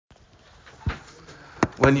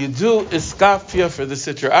when you do iskafia for the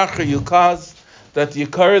Sitra Achra, you cause that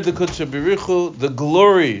Yikara de Kudsha Birichu, the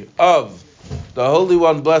glory of the Holy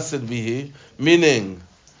One, blessed be He, meaning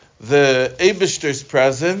the Eibishter's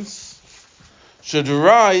presence, should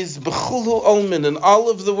rise b'chulu olmin, in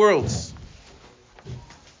all of the worlds.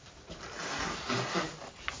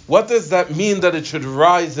 What does that mean, that it should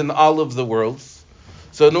rise in all of the worlds?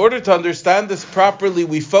 So in order to understand this properly,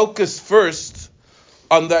 we focus first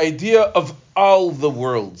on the idea of all the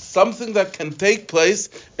worlds, something that can take place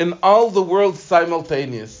in all the worlds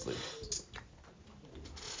simultaneously.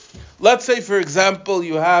 Let's say, for example,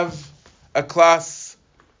 you have a class,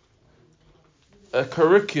 a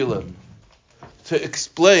curriculum, to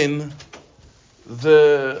explain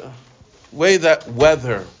the way that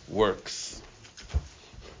weather works.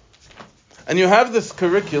 And you have this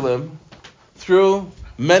curriculum through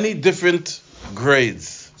many different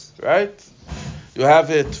grades, right? You have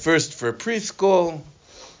it first for preschool,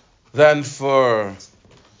 then for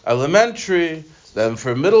elementary, then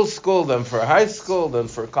for middle school, then for high school, then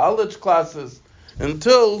for college classes,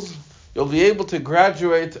 until you'll be able to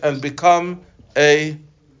graduate and become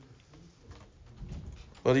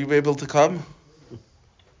what are you able to become?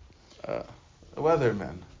 A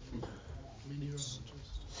weatherman.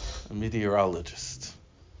 A meteorologist.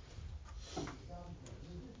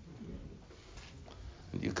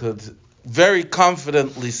 You could very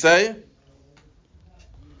confidently say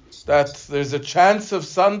that there's a chance of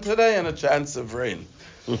sun today and a chance of rain.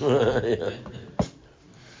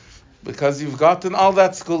 Because you've gotten all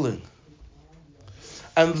that schooling.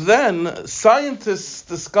 And then scientists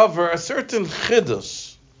discover a certain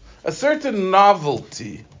chidush, a certain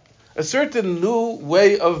novelty, a certain new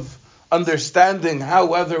way of understanding how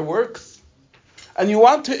weather works. And you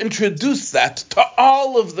want to introduce that to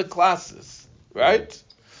all of the classes, right?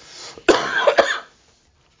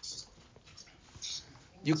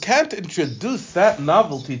 You can't introduce that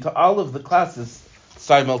novelty to all of the classes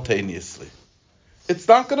simultaneously. It's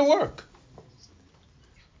not going to work.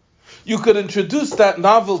 You could introduce that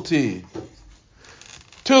novelty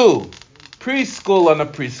to preschool on a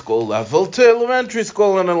preschool level, to elementary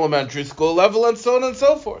school on an elementary school level, and so on and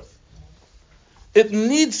so forth. It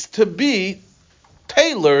needs to be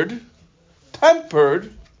tailored,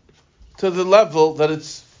 tempered to the level that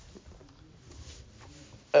it's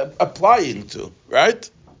applying to, right?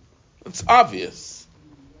 It's obvious.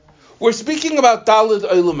 We're speaking about Daled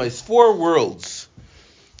Olamais, 4 worlds.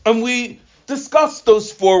 And we discussed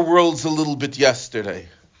those 4 worlds a little bit yesterday.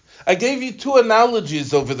 I gave you 2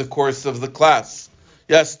 analogies over the course of the class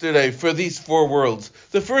yesterday for these 4 worlds.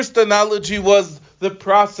 The first analogy was the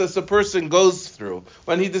process a person goes through.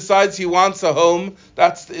 When he decides he wants a home,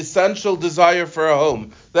 that's the essential desire for a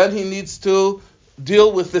home. Then he needs to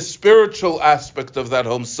deal with the spiritual aspect of that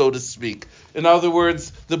home, so to speak. In other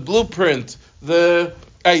words, the blueprint, the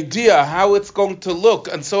idea, how it's going to look,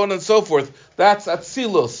 and so on and so forth. That's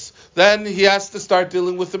Atzilus. Then he has to start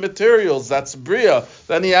dealing with the materials. That's Bria.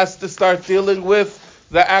 Then he has to start dealing with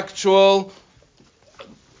the actual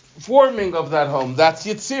forming of that home. That's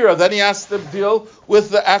Yitzira. Then he has to deal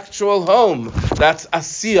with the actual home. That's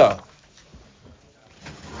Asiya.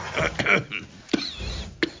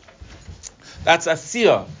 That's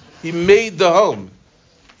Asiya. He made the home.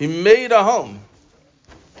 He made a home.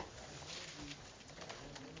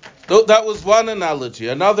 That was one analogy.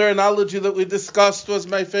 Another analogy that we discussed was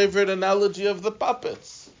my favorite analogy of the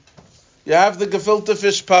puppets. You have the gefilte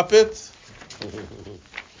fish puppet,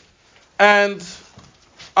 and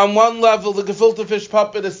on one level the gefilte fish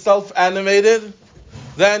puppet is self-animated.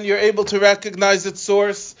 Then you're able to recognize its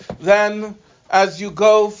source. Then as you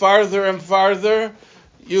go farther and farther,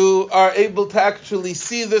 you are able to actually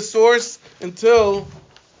see the source until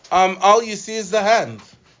all you see is the hand.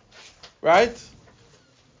 Right?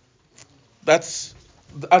 That's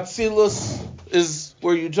Atzilus is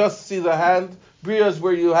where you just see the hand. Bria is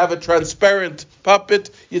where you have a transparent puppet.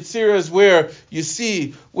 Yitzira is where you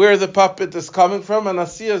see where the puppet is coming from, and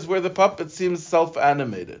Asiya is where the puppet seems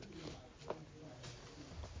self-animated.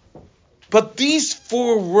 But these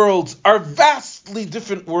 4 worlds are vastly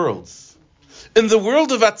different worlds. In the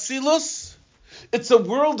world of Atzilus, it's a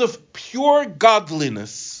world of pure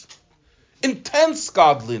godliness, intense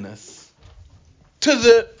godliness, to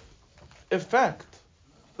the effect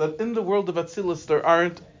that in the world of Atzilus there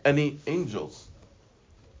aren't any angels.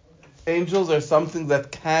 Angels are something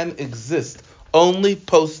that can exist only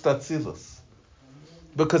post-Atzilus.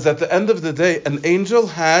 Because at the end of the day, an angel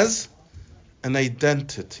has an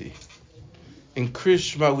identity. In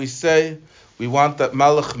Krishma we say, we want that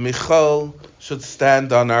Malach Michal should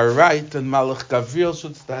stand on our right and Malach Gabriel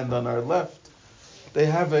should stand on our left. They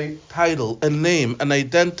have a title, a name, an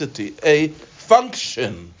identity, a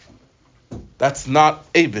function. That's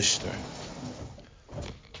not Eibishter.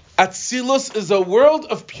 Atzilus is a world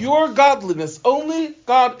of pure godliness. Only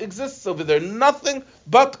God exists over there. Nothing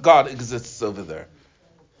but God exists over there.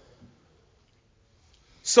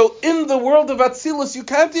 So in the world of Atzilus, you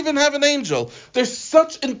can't even have an angel. There's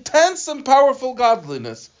such intense and powerful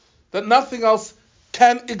godliness that nothing else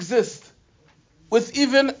can exist with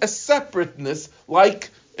even a separateness,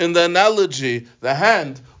 like in the analogy, the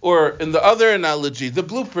hand, or in the other analogy, the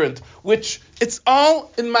blueprint, which it's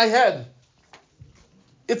all in my head.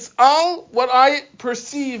 It's all what I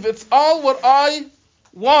perceive. It's all what I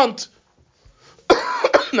want.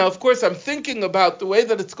 Now, of course, I'm thinking about the way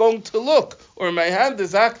that it's going to look, or my hand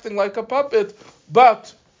is acting like a puppet,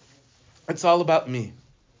 but it's all about me.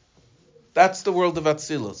 That's the world of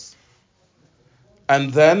Atzilus.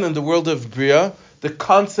 And then, in the world of Bria, the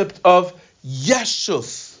concept of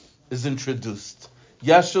Yeshus is introduced.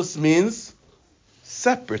 Yeshus means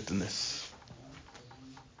separateness.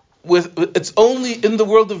 It's only in the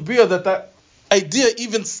world of Bria that idea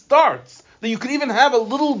even starts, that you can even have a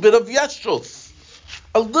little bit of Yeshus,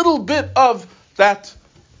 a little bit of that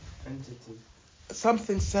entity,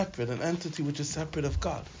 something separate, an entity which is separate of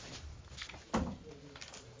God.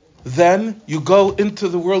 Then you go into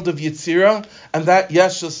the world of Yetzirah, and that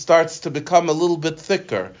Yeshus starts to become a little bit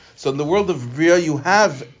thicker. So in the world of Bria, you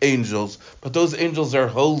have angels, but those angels are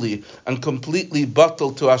holy and completely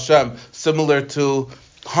bottled to Hashem, similar to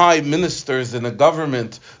high ministers in a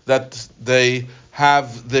government, that they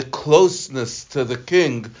have the closeness to the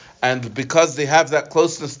king, and because they have that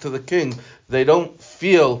closeness to the king, they don't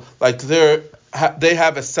feel like they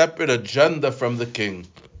have a separate agenda from the king.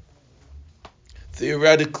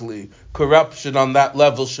 Theoretically, corruption on that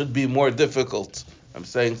level should be more difficult. I'm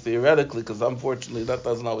saying theoretically because unfortunately that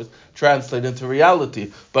doesn't always translate into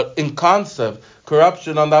reality. But in concept,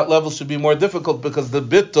 corruption on that level should be more difficult because the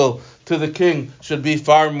bittul to the king should be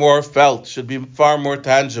far more felt, should be far more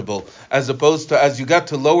tangible, as opposed to as you get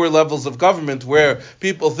to lower levels of government where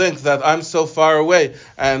people think that I'm so far away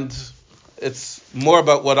and it's more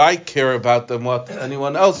about what I care about than what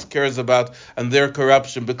anyone else cares about, and their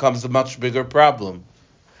corruption becomes a much bigger problem.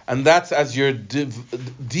 And that's as you're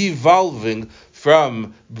devolving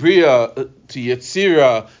from Bria to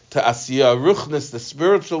Yetzirah to Asiya Ruchnis, the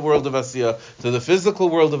spiritual world of Asiya, to the physical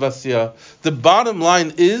world of Asiya. The bottom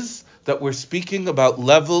line is that we're speaking about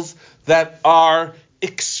levels that are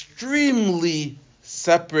extremely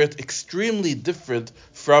separate, extremely different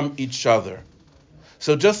from each other.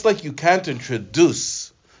 So just like you can't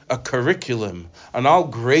introduce a curriculum on all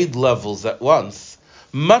grade levels at once,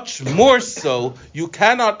 much more so you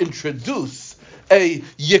cannot introduce a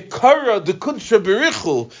Yekara de Kudsha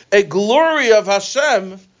Berichu, a glory of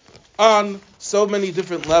Hashem, on so many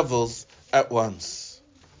different levels at once.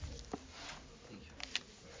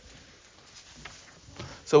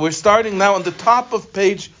 So we're starting now on the top of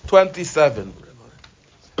page 27.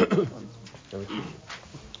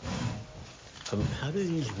 How do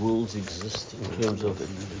these worlds exist in terms of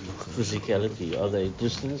physicality? Are they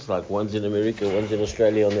distant, like one's in America, one's in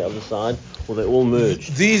Australia on the other side, or they all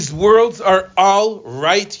merged? These worlds are all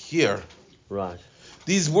right here. Right.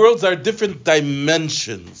 These worlds are different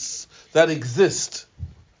dimensions that exist.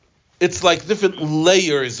 It's like different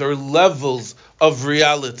layers or levels of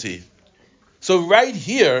reality. So right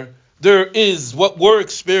here, there is what we're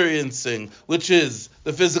experiencing, which is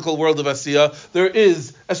the physical world of Asiya. There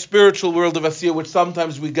is a spiritual world of Asiya, which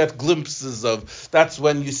sometimes we get glimpses of. That's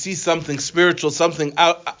when you see something spiritual, something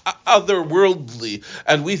otherworldly,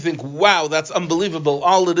 and we think, wow, that's unbelievable.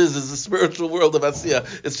 All it is the spiritual world of Asiya.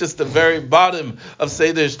 It's just the very bottom of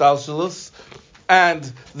Seder Ishtalshalus.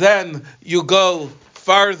 And then you go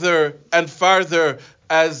farther and farther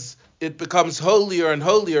as it becomes holier and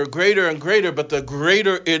holier, greater and greater, but the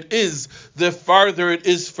greater it is, the farther it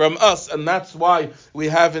is from us. And that's why we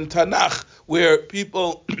have in Tanakh, where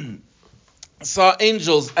people saw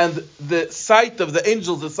angels, and the sight of the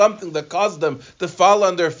angels is something that caused them to fall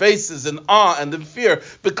on their faces in awe and in fear,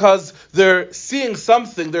 because they're seeing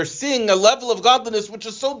something, they're seeing a level of godliness which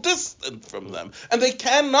is so distant from them, and they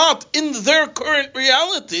cannot, in their current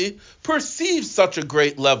reality, perceive such a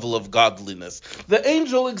great level of godliness. The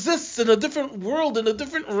angel exists in a different world, in a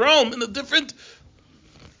different realm, in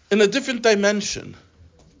a different dimension.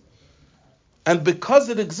 And because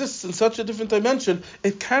it exists in such a different dimension,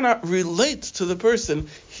 it cannot relate to the person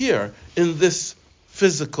here in this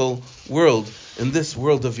physical world, in this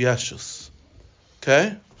world of Yeshus.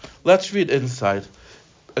 Okay? Let's read inside.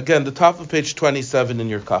 Again, the top of page 27 in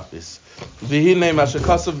your copies. This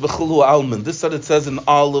is what it says in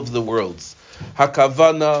all of the worlds.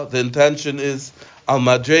 Hakavana, the intention is al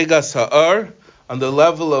madregas ha'ar, on the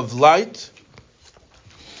level of light.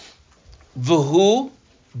 V'hu,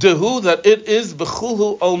 dehu, that it is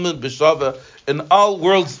b'chulhu olmen b'shava, in all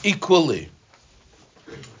worlds equally.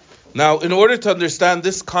 Now, in order to understand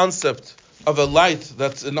this concept of a light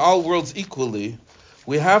that's in all worlds equally,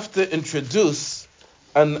 we have to introduce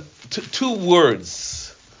two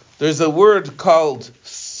words. There's a word called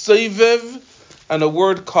soveiv and a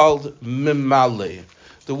word called memalei.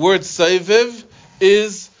 The word soveiv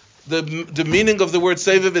is, the meaning of the word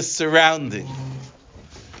soveiv is surrounding.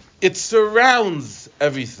 It surrounds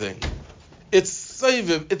everything. It's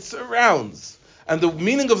soveiv, it surrounds. And the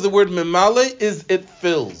meaning of the word memalei is it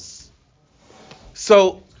fills.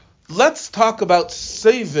 So let's talk about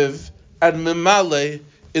soveiv and memalei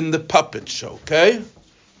in the puppet show, okay?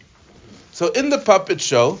 So in the puppet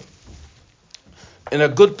show, in a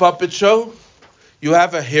good puppet show, you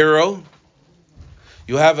have a hero,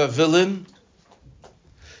 you have a villain,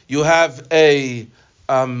 you have a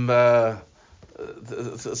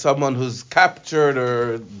someone who's captured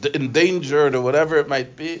or endangered or whatever it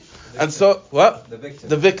might be. And so, what? The victim.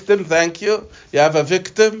 The victim, thank you. You have a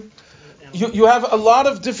victim. You have a lot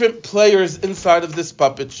of different players inside of this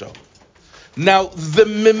puppet show. Now, the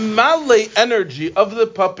memalei energy of the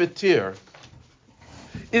puppeteer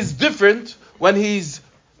is different when he's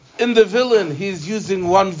in the villain, he's using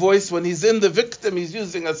one voice. When he's in the victim, he's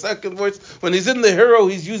using a second voice. When he's in the hero,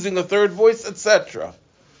 he's using a third voice, etc.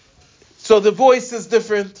 So the voice is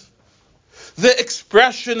different. The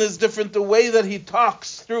expression is different. The way that he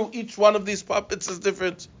talks through each one of these puppets is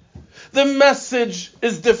different. The message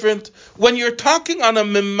is different. When you're talking on a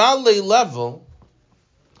memalei level,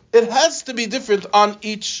 it has to be different on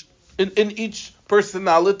in each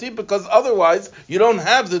personality, because otherwise you don't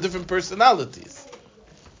have the different personalities.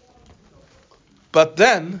 But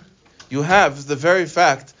then you have the very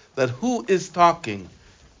fact that who is talking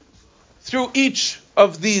through each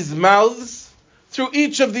of these mouths, through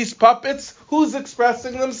each of these puppets, who's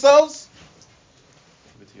expressing themselves?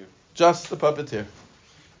 Puppeteer. Just the puppeteer.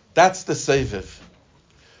 That's the soveiv.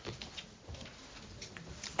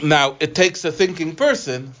 Now, it takes a thinking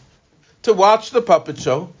person to watch the puppet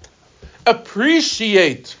show,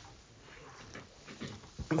 appreciate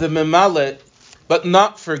the memalei, but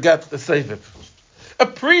not forget the soveiv.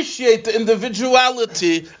 Appreciate the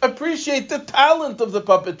individuality, appreciate the talent of the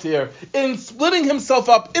puppeteer in splitting himself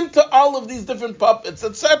up into all of these different puppets,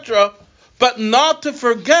 etc., but not to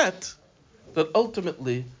forget that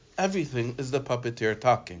ultimately everything is the puppeteer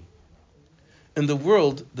talking. In the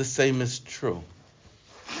world, the same is true.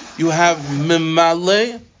 You have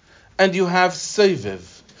memalei and you have soveiv.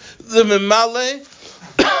 The memalei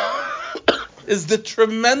is the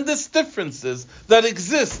tremendous differences that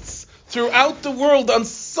exists throughout the world on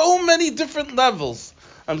so many different levels.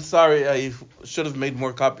 I'm sorry, I should have made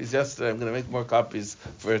more copies yesterday. I'm going to make more copies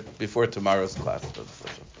before tomorrow's class.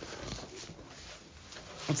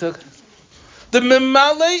 It's okay. The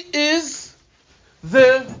memalei is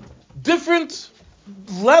the different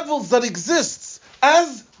levels that exists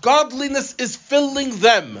as godliness is filling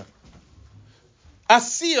them.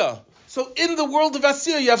 Asiya. So in the world of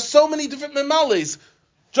Asiya, you have so many different memaleis.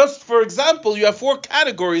 Just for example, you have 4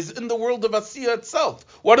 categories in the world of Asiya itself.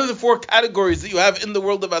 What are the 4 categories that you have in the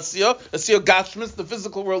world of Asiya? Asiya Gashmis, the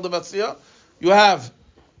physical world of Asiya. You have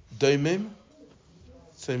Doimim,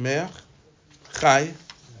 Semeach, Chai,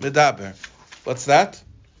 Medaber. What's that?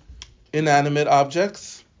 Inanimate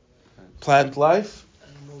objects, plant life,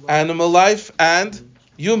 animal life, and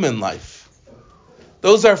human life.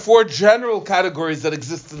 Those are 4 general categories that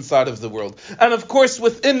exist inside of the world. And of course,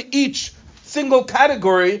 within each single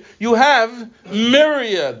category, you have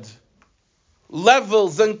myriad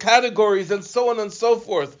levels and categories and so on and so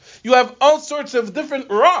forth. You have all sorts of different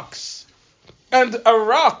rocks. And a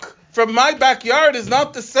rock from my backyard is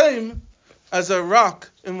not the same as a rock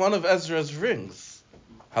in one of Ezra's rings.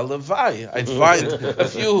 Halavai, I'd find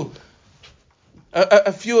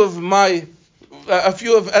a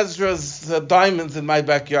few of Ezra's diamonds in my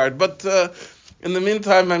backyard. But in the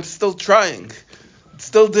meantime, I'm still trying,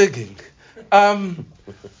 still digging.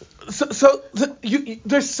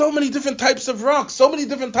 There's so many different types of rocks, so many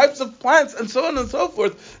different types of plants, and so on and so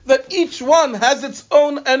forth, that each one has its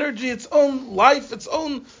own energy, its own life, its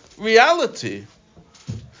own reality.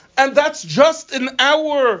 And that's just in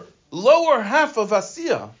our lower half of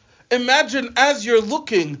Asiya. Imagine as you're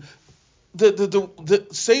looking, the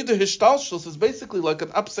Seder Hishtalshus is basically like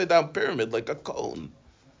an upside down pyramid, like a cone.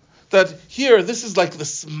 That here, this is like the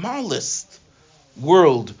smallest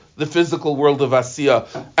world, the physical world of Asiya.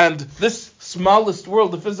 And this smallest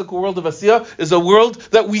world, the physical world of Asiya, is a world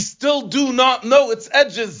that we still do not know its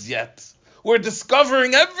edges yet. We're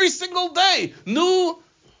discovering every single day new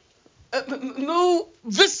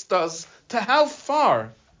vistas to how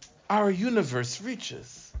far our universe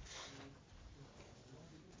reaches.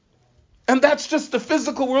 And that's just the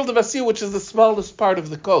physical world of Asiya, which is the smallest part of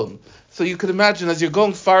the cone. So you could imagine as you're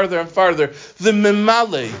going farther and farther, the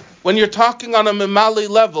memalei, when you're talking on a memalei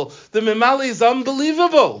level, the memalei is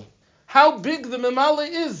unbelievable. How big the memalei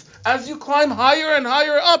is. As you climb higher and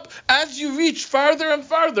higher up, as you reach farther and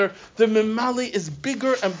farther, the memalei is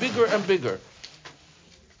bigger and bigger and bigger.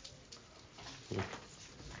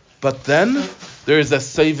 But then there is a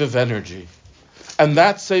soveiv energy. And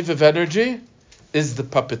that soveiv energy is the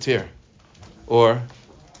puppeteer. Or,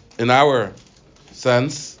 in our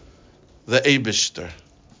sense, the Eibishter.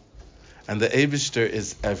 And the Eibishter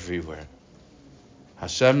is everywhere.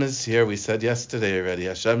 Hashem is here, we said yesterday already.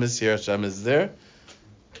 Hashem is here, Hashem is there.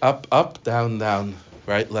 Up, up, down, down,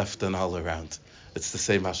 right, left, and all around. It's the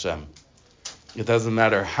same Hashem. It doesn't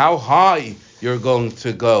matter how high you're going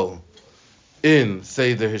to go in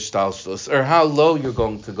Seder Hishtalshlus, or how low you're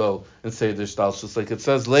going to go in Seder Hishtalshlus. Like it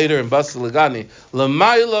says later in Bosi L'gani,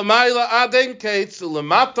 L'mayla mayla aden kates,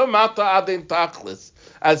 L'mata mata aden tachlis.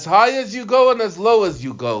 As high as you go and as low as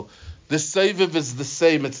you go, the soveiv is the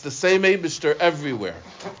same. It's the same Eibishter everywhere.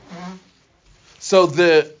 So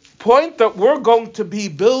the point that we're going to be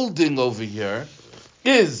building over here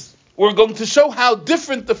is we're going to show how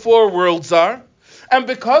different the four worlds are. And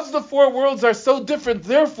because the four worlds are so different,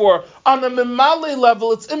 therefore, on a memalei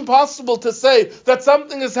level, it's impossible to say that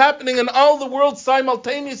something is happening in all the worlds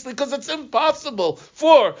simultaneously, because it's impossible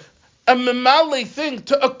for a memalei thing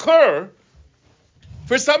to occur,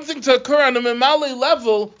 for something to occur on a memalei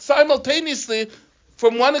level simultaneously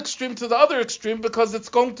from one extreme to the other extreme, because it's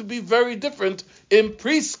going to be very different in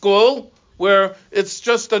preschool, where it's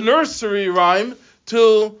just a nursery rhyme,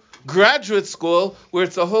 to graduate school, where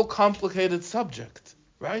it's a whole complicated subject,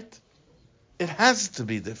 right? It has to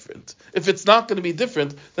be different. If it's not going to be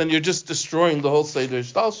different, then you're just destroying the whole Seder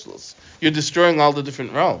Hishtalshlus. You're destroying all the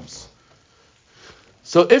different realms.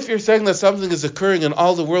 So if you're saying that something is occurring in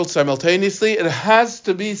all the worlds simultaneously, it has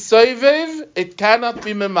to be soveiv, it cannot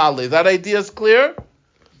be memalei. That idea is clear?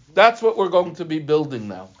 That's what we're going to be building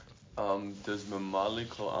now. Does memalei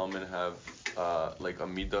kol almin have like a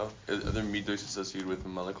midah? Are there midas associated with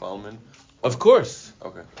memalei kol almin? Of course.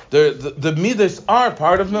 Okay. The midas are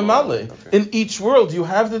part of memalei. Okay. In each world, you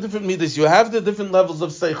have the different midas, you have the different levels of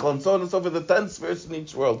seichel, and so on and so forth, the 10 spheres in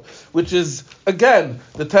each world, which is, again,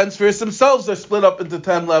 the 10 spheres themselves are split up into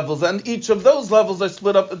 10 levels, and each of those levels are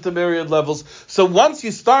split up into myriad levels. So once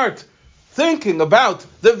you start thinking about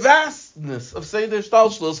the vastness of Seder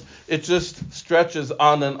Hishtalshlus, it just stretches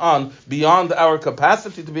on and on beyond our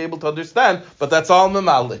capacity to be able to understand, but that's all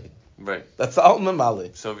memalei. Right. That's all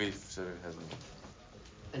memalei. Soveiv has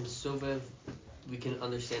And soveiv, we can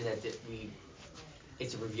understand that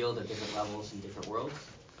it's revealed at different levels in different worlds?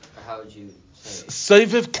 Or how would you say it?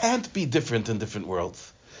 Soveiv can't be different in different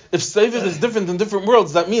worlds. If soveiv is different in different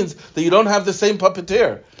worlds, that means that you don't have the same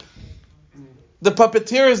puppeteer. The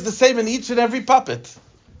puppeteer is the same in each and every puppet. So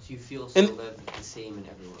you feel soveiv the same in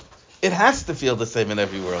every world? It has to feel the same in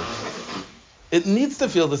every world. It needs to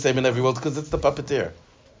feel the same in every world because it's the puppeteer.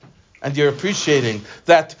 And you're appreciating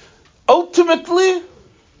that ultimately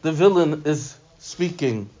the villain is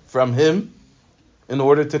speaking from him in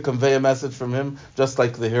order to convey a message from him, just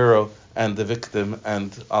like the hero and the victim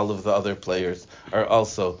and all of the other players are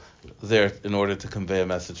also there in order to convey a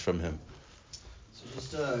message from him. So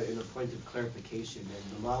just in a point of clarification,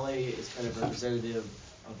 and memalei is kind of representative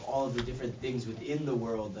of all of the different things within the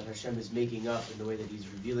world that Hashem is making up in the way that He's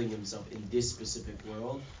revealing Himself in this specific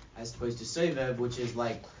world, as opposed to soveiv, which is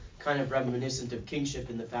like kind of reminiscent of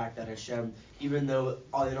kingship in the fact that Hashem, even though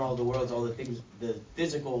in all the worlds, all the things, the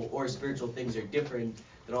physical or spiritual things are different,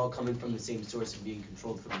 they're all coming from the same source and being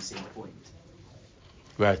controlled from the same point.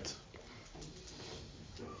 Right.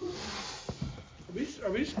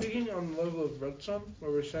 Are we speaking on the level of Ratzon,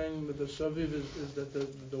 where we're saying that the soveiv is that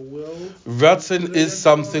the will? Ratzon is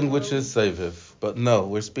something which is soveiv, but no,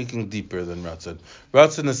 we're speaking deeper than Ratzon.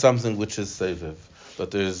 Ratzon is something which is soveiv,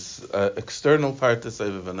 but there's an external part to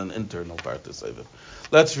soveiv and an internal part to soveiv.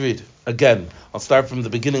 Let's read again. I'll start from the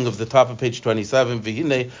beginning of the top of page 27.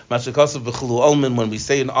 V'hinei mashakasav b'chulu olmin. When we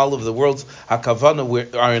say in all of the worlds,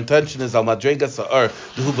 hakavana, our intention is al madrega sa'ar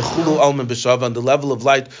d'hu b'chulu olmin b'shava, on the level of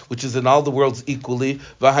light which is in all the worlds equally.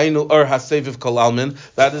 V'hainu or haseiviv kol olmin.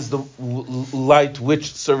 That is the light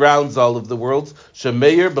which surrounds all of the worlds.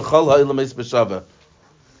 Shemeir b'chol ha'ilames b'shava.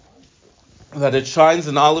 that it shines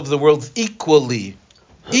in all of the worlds equally,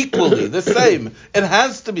 the same. It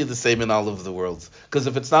has to be the same in all of the worlds, because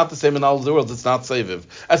if it's not the same in all of the worlds, it's not soveiv.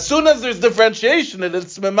 As soon as there's differentiation,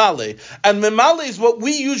 it's memalei, and memalei is what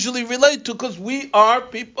we usually relate to, because we are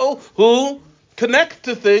people who connect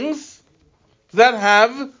to things that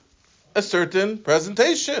have a certain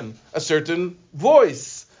presentation, a certain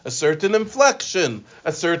voice, a certain inflection,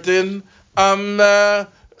 a certain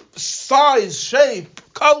size, shape,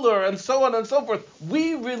 color, and so on and so forth.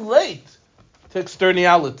 We relate to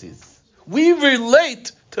externalities. We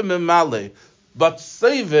relate to memalei, but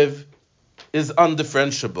soveiv is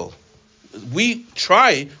undifferentiable. We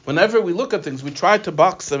try, whenever we look at things, we try to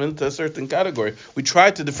box them into a certain category. We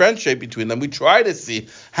try to differentiate between them. We try to see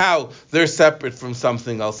how they're separate from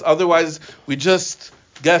something else. Otherwise, we just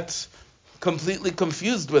get completely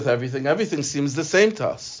confused with everything. Everything seems the same to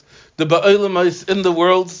us. The ba'olamais in the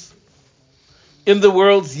worlds,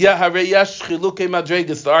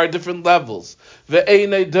 there are different levels. The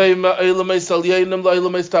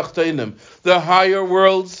higher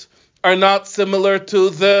worlds are not similar to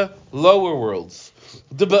the lower worlds.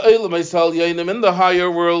 In the higher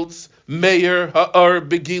worlds, Meir ha'ar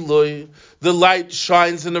begiloi, the light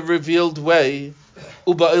shines in a revealed way.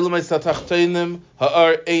 And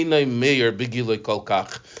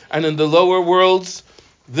in the lower worlds,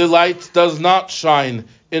 the light does not shine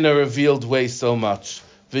in a revealed way so much.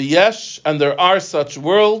 V'yesh, and there are such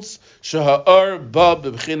worlds, sheha'ar ba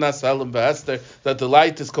b'bchinas halim b'hester, that the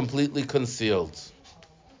light is completely concealed.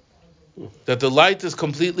 That the light is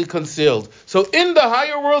completely concealed. So in the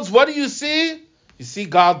higher worlds, what do you see? You see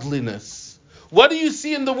godliness. What do you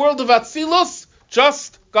see in the world of Atzilus?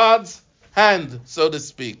 Just God's hand, so to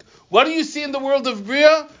speak. What do you see in the world of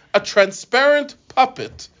Bria? A transparent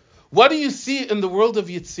puppet. What do you see in the world of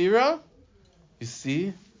Yetzirah? You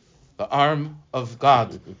see the arm of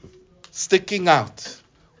God sticking out.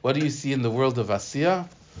 What do you see in the world of Asiya?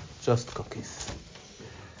 Just cookies.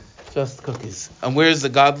 Just cookies. And where's the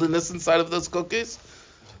godliness inside of those cookies?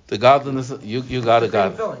 The godliness, you got it,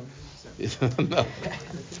 God. No,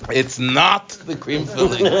 it's not the cream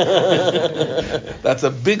filling. That's a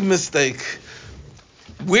big mistake.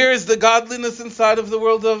 Where is the godliness inside of the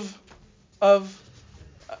world of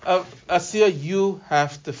Asiya? You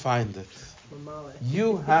have to find it.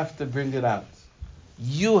 You have to bring it out.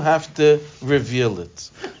 You have to reveal it.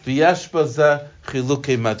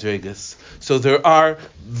 So there are,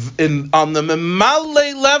 on the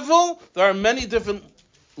memalei level, there are many different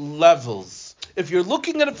levels. If you're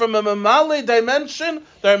looking at it from a memalei dimension,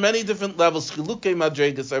 there are many different levels. Chilukei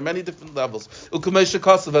madregas, there are many different levels. Ukumei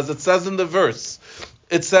shekasav, as it says in the verse,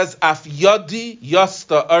 it says, Af yadi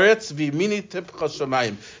yasta aretz v'mini tipcha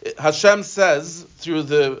shamayim. Hashem says, through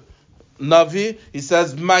the Navi, he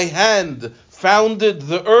says, my hand founded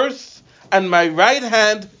the earth, and my right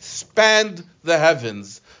hand spanned the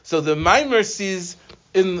heavens. So the Maimer sees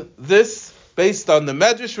in this, based on the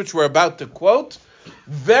Medrash, which we're about to quote,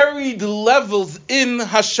 varied levels in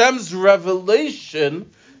Hashem's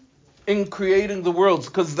revelation in creating the worlds,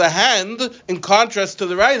 because the hand, in contrast to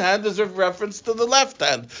the right hand, is a reference to the left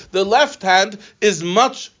hand. The left hand is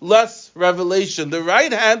much less revelation. The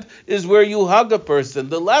right hand is where you hug a person.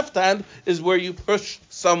 The left hand is where you push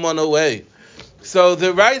someone away. So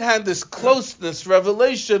the right hand is closeness,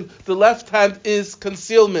 revelation. The left hand is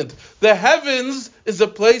concealment. The heavens is a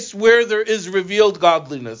place where there is revealed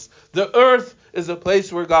godliness. The earth is a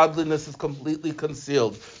place where godliness is completely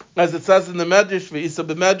concealed. As it says in the Medrash, V'isa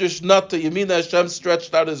b'Medrash nata yamina, Hashem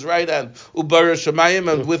stretched out his right hand, ubara shamayim,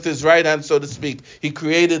 and with his right hand, so to speak, he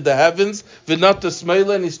created the heavens. V'nata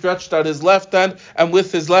smeila, and he stretched out his left hand, and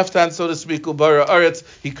with his left hand, so to speak, ubara aretz,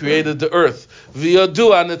 he created the earth.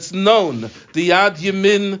 V'yadu, and it's known, the yad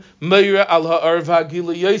yamin meira al ha'ar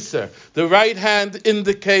v'hagilu yoser. The right hand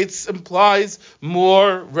implies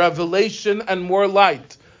more revelation and more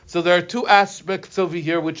light. So there are two aspects over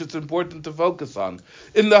here which it's important to focus on.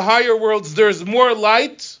 In the higher worlds, there's more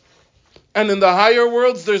light, and in the higher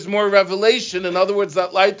worlds, there's more revelation. In other words,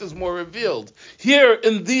 that light is more revealed. Here,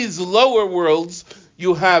 in these lower worlds,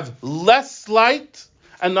 you have less light,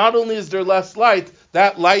 and not only is there less light,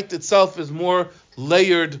 that light itself is more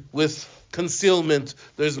layered with concealment.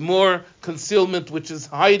 There's more concealment which is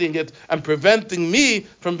hiding it and preventing me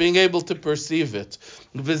from being able to perceive it.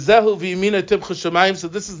 So this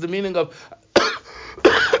is the meaning of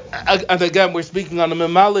and again we're speaking on a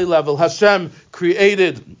memalei level. Hashem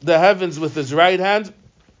created the heavens with his right hand.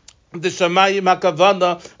 The shamayim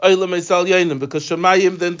hakavana olam eisal yanim, because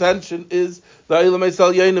shamayim, the intention is the olam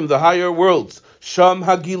eisal yanim, the higher worlds. Sham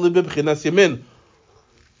hagilu b'bchinas yamin.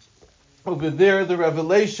 Over there, the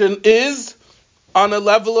revelation is on a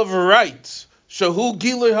level of right. Shahu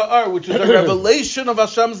Gilui Ha'ar, which is a revelation of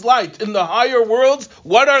Hashem's light. In the higher worlds,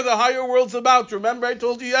 what are the higher worlds about? Remember I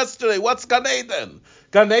told you yesterday, what's Gan Eden?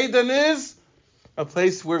 Gan Eden is a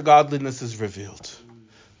place where godliness is revealed.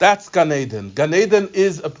 That's Gan Eden. Gan Eden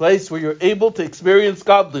is a place where you're able to experience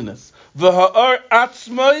godliness. V'ha'ar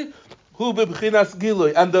atzmai hu b'bchinas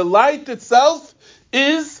gilui. And the light itself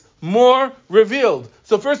is more revealed.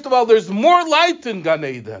 So first of all, there's more light in Gan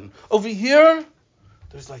Eden. Over here,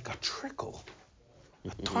 there's like a trickle.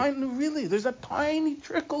 There's a tiny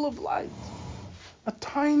trickle of light. A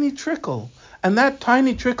tiny trickle. And that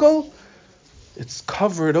tiny trickle, it's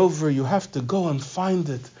covered over. You have to go and find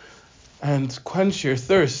it and quench your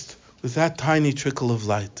thirst with that tiny trickle of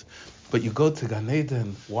light. But you go to Gan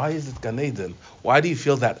Eden. Why is it Gan Eden? Why do you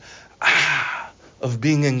feel that of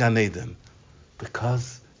being in Gan Eden?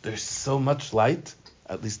 Because there's so much light,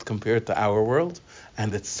 at least compared to our world,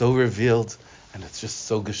 and it's so revealed, and it's just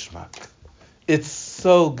so geschmack. It's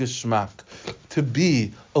so geschmack to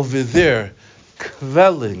be over there,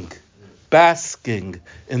 quelling, basking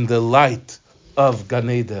in the light of Gan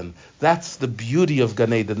Eden. That's the beauty of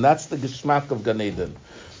Gan Eden. That's the geschmack of Gan Eden.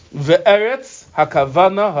 Ve'eretz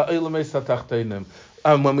hakavana ha'ilumei satachtenim.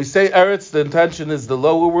 When we say Eretz, the intention is the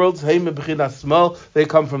lower worlds. They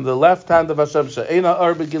come from the left hand of Hashem.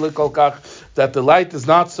 That the light is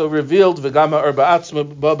not so revealed.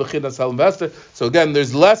 So again,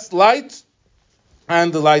 there's less light,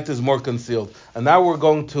 and the light is more concealed. And now we're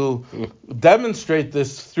going to demonstrate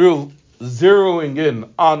this through zeroing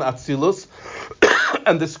in on Atzilus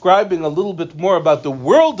and describing a little bit more about the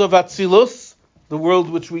world of Atzilus, the world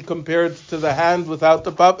which we compared to the hand without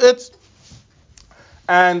the puppets,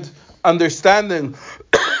 and understanding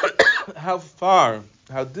how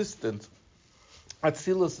distant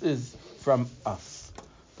Atzilus is from us.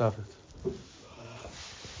 David.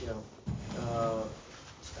 Yeah. I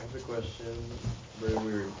have a question. Very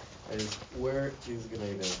weird. Where is Gan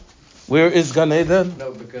Eden? Where is Gan Eden?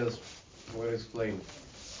 No, because I want to explain.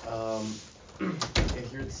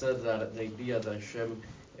 Here it says that the idea that Hashem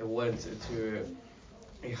went to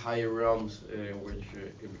a higher realms in which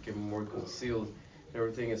it became more concealed.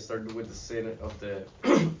 Everything is started with the sin of the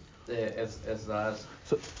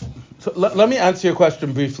So let me answer your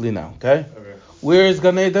question briefly now, okay? Okay. Where is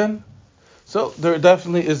Gan Eden? So there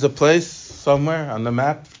definitely is a place somewhere on the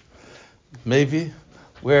map, maybe,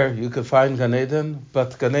 where you could find Gan Eden.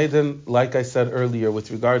 But Gan Eden, like I said earlier,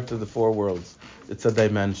 with regard to the four worlds, it's a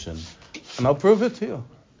dimension. And I'll prove it to you.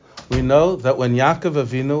 We know that when Yaakov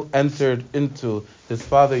Avinu entered into his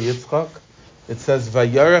father Yitzchak, it says,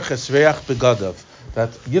 Vayarech esreach begadav,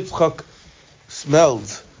 that Yitzchak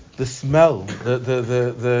smelled the smell,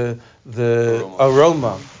 the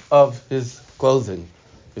aroma of his clothing.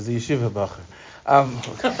 He's a yeshiva bacher.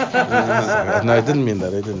 No, I didn't mean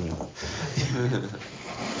that.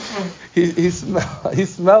 He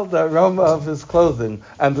smelled the aroma of his clothing.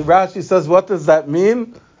 And the Rashi says, what does that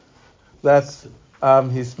mean? That's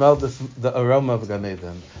he smelled the aroma of Gan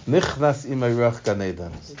Eden. Nichnas imayruach Gan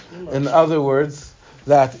Eden. In other words,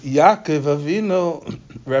 that Yaakov Avinu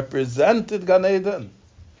represented Gan Eden.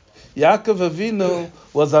 Yaakov Avinu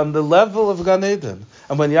was on the level of Gan Eden.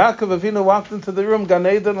 And when Yaakov Avinu walked into the room, Gan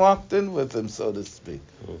Eden walked in with him, so to speak.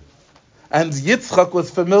 And Yitzchak was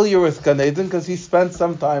familiar with Gan Eden because he spent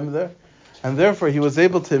some time there. And therefore he was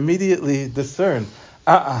able to immediately discern,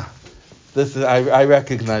 I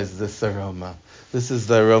recognize this aroma. This is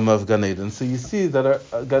the aroma of Gan Eden. So you see that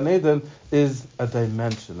Gan Eden is a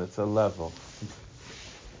dimension, it's a level.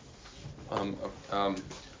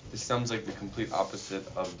 This sounds like the complete opposite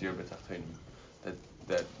of Dir B'Tachtonim.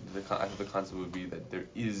 That the concept would be that there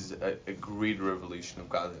is a greater revelation of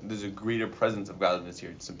God. There's a greater presence of godliness here.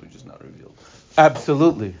 It's simply just not revealed.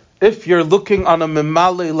 Absolutely. If you're looking on a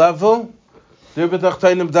memalei level, Dir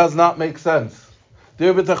B'Tachtonim does not make sense.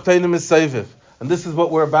 Dir B'Tachtonim is soveiv. And this is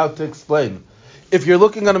what we're about to explain. If you're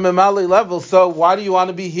looking on a memalei level, so why do you want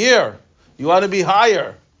to be here? You want to be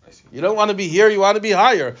higher. You don't want to be here, you want to be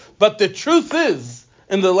higher. But the truth is,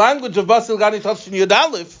 in the language of Bosi L'gani Tafshin Yud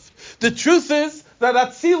Aleph, the truth is that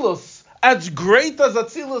Atzilus, as great as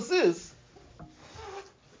Atzilus is,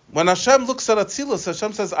 when Hashem looks at Atzilus,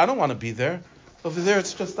 Hashem says, I don't want to be there. Over there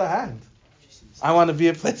it's just a hand. I want to be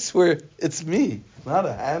a place where it's me, not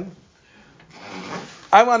a hand.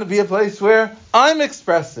 I want to be a place where I'm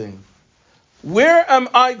expressing. Where am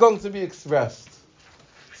I going to be expressed?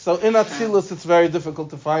 So in Atzilus, it's very difficult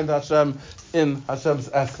to find Hashem in Hashem's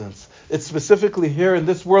essence. It's specifically here in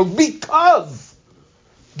this world because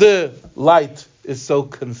the light is so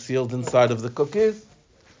concealed inside of the cookies.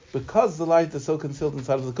 because the light is so concealed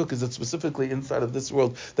inside of the cookies, it's specifically inside of this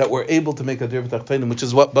world that we're able to make a dir b'tachtonim, which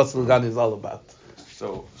is what Bosi L'gani is all about.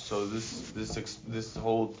 So this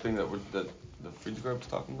whole thing that the Friedrich is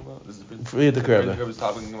talking about, Friedrich is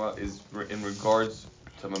talking about is in regards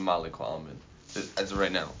to memalei Kalamin, as of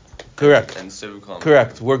right now. Correct. And soveiv Kalamin.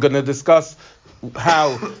 Correct. We're going to discuss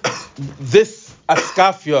how this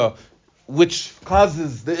iskafia, which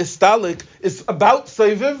causes the istalik, is about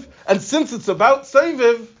soveiv, and since it's about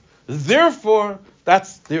soveiv, therefore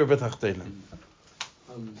that's dir b'tachtonim.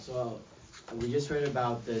 So we just read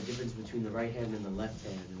about the difference between the right hand and the left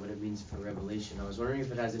hand and what it means for revelation. I was wondering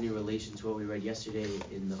if it has any relation to what we read yesterday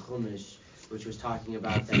in the Chumash, which was talking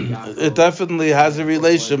about that Yaakov. It definitely has a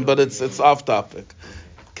relation, but it's off topic.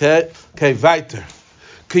 Okay, weiter.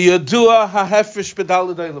 Ki yadua ha'hefresh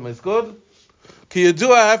b'daled olam. Is good? Ki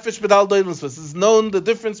yadua ha'hefresh b'daled olam. This is known the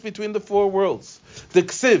difference between the four worlds. The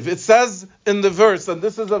ksiv, it says in the verse, and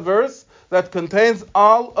this is a verse that contains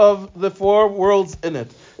all of the four worlds in it.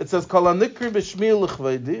 It says, Kol hanikri b'shmi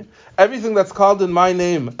l'chvedi, everything that's called in my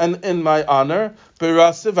name and in my honor.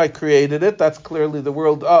 Berasiv, I created it. That's clearly the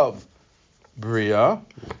world of Bria.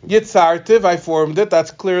 Yitzartiv, I formed it.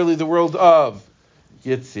 That's clearly the world of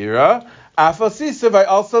Yitzira. Afasisiv, I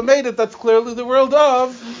also made it. That's clearly the world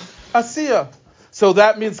of Asiya. So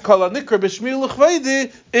that means Kol hanikri b'shmi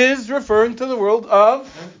l'chvedi is referring to the world of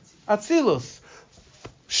Atzilus.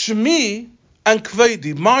 Shmi and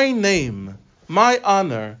Kvedi, my name, my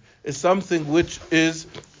honor, is something which is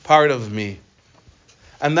part of me.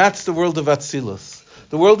 And that's the world of Atzilus.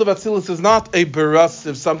 The world of Atzilus is not a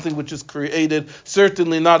berasiv, something which is created,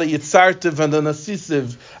 certainly not a yitzartiv and an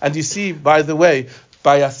asisiv. And you see, by the way,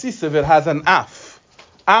 by asisiv it has an af.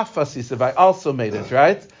 Af asisiv, I also made it,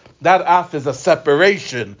 right? That af is a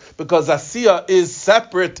separation, because Asiya is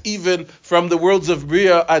separate even from the worlds of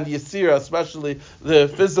Bria and Yisira, especially the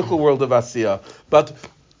physical world of Asiya. But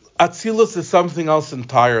Atzilus is something else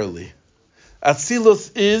entirely.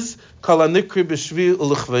 Atzilus is Kol hanikri b'shvi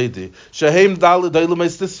u'lechvedi. Shehem daled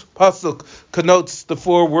olam. This pasuk connotes the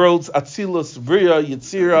four worlds: Atzilus, Bria,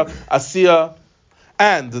 Yitzira, Asiya.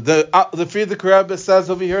 And the Friedrich Rebbe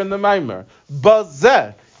says over here in the Maimer,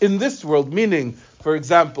 Bazeh, in this world, meaning, for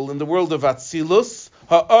example, in the world of Atzilus,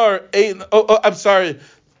 I'm sorry.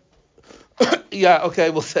 Yeah, okay,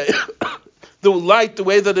 we'll say the light, the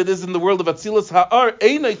way that it is in the world of Atzilus, ha'ar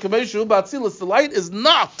einay kameshu ba'Atzilus. The light is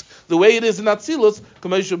not the way it is in Atzilus,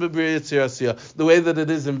 kameshu b'Bria Yitzira Asiya, the way that it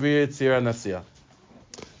is in Bria Yitzira and Asiya.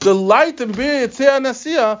 The light in Bria Yitzira and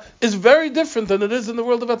Asiya is very different than it is in the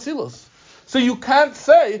world of Atzilus. So you can't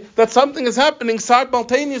say that something is happening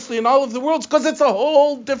simultaneously in all of the worlds, because it's a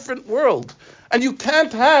whole different world. And you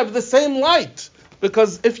can't have the same light,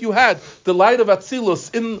 because if you had the light of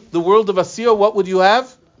Atzilus in the world of Asiya, what would you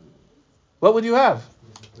have? What would you have?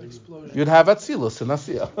 Explosion. You'd have Atzilus in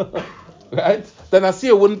Asiya. Right? Then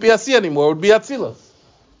Asiya wouldn't be Asiya anymore, it would be Atzilus.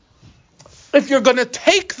 If you're going to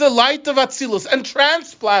take the light of Atzilus and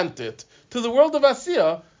transplant it to the world of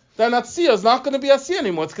Asiya, then Asiya is not going to be Asiya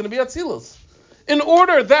anymore, it's going to be Atzilus. In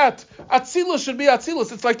order that Atzilus should be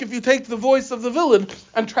Atzilus, it's like if you take the voice of the villain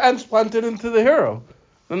and transplant it into the hero.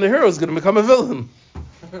 Then the hero is going to become a villain.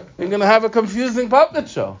 You're going to have a confusing puppet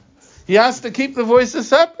show. He has to keep the voices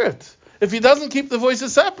separate. If he doesn't keep the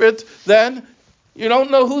voices separate, then you don't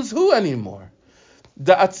know who's who anymore.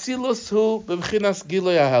 The Atzilus hu b'bchinas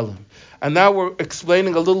gilui hahelim. And now we're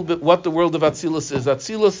explaining a little bit what the world of Atzilus is.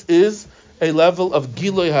 Atzilus is a level of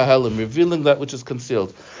gilui hahelim, revealing that which is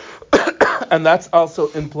concealed. And that's also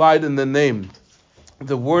implied in the name.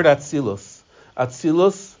 The word Atzilus.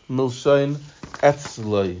 Atzilus milshain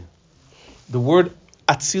etzloi. The word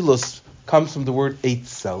Atzilus comes from the word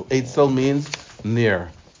eitzel. Eitzel means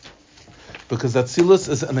near. Because Atzilus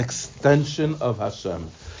is an extension of Hashem.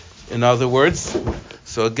 In other words,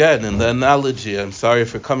 so again, in the analogy, I'm sorry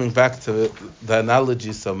for coming back to the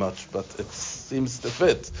analogy so much, but it seems to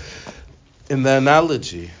fit. In the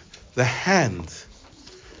analogy, the hand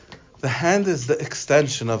is the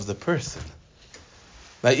extension of the person.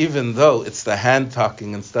 Now, even though it's the hand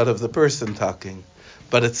talking instead of the person talking,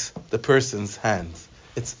 but it's the person's hand.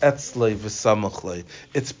 It's etzlei v'samachlei.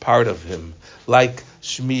 It's part of him. Like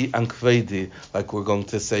Shmi and Kvedi, like we're going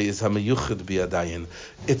to say, is Hamayuchid biyadayin.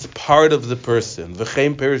 It's part of the person.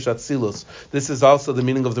 V'chein perish Atzilus. This is also the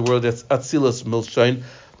meaning of the word Atzilus, milshain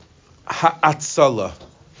ha'atzala.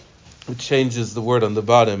 It changes the word on the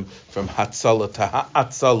bottom from hatzala to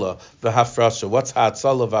ha'atzala v'hafrasha. What's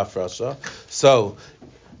ha'atzala v'hafrasha? So,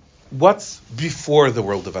 what's before the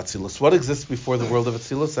world of Atzilus? What exists before the world of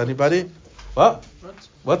Atzilus? Anybody? What?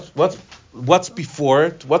 What's before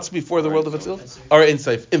it? What's before the world of Atzilus? Or Ein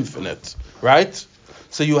Sof, infinite, right?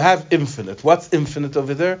 So you have infinite. What's infinite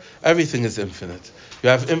over there? Everything is infinite. You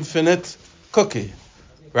have infinite cookie,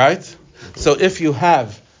 right? So if you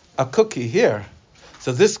have a cookie here,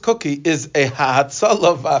 so this cookie is a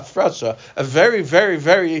ha'atzala v'afrasha, a very, very,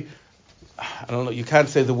 very, I don't know, you can't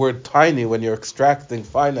say the word tiny when you're extracting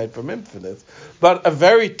finite from infinite, but a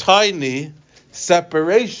very tiny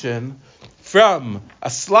separation from a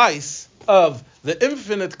slice of the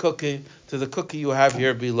infinite cookie to the cookie you have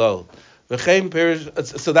here below. So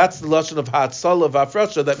that's the lashon of ha'atzala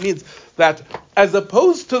v'afrasha. That means that as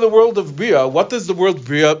opposed to the world of Bria, what does the word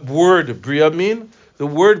Bria mean? The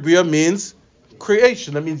word Bria means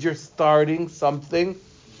creation. That means you're starting something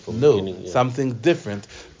new, something different.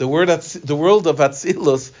 The world of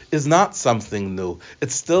Atzilus is not something new.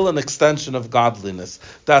 It's still an extension of godliness.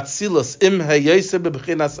 The Atzilus im heyose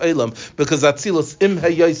b'bchinas eilam, because Atzilus im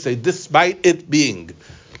heyose, despite it being.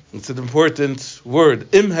 It's an important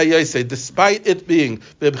word. Im hayase, despite it being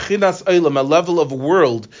bebchinas olam, a level of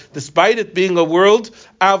world, despite it being a world,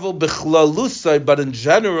 avol bechlalusai, but in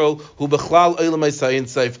general, hu bechlal olam hasayin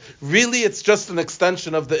seif. Really, it's just an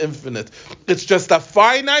extension of the infinite. It's just a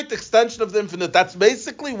finite extension of the infinite. That's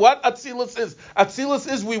basically what Atzilus is. Atzilus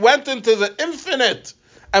is we went into the infinite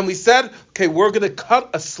and we said, okay, we're going to cut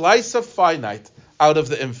a slice of finite out of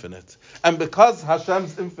the infinite. And because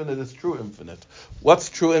Hashem's infinite is true infinite. What's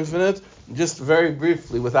true infinite? Just very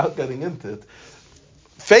briefly, without getting into it.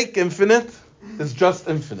 Fake infinite is just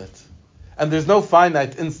infinite. And there's no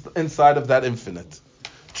finite inside of that infinite.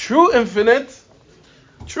 True infinite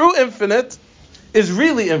is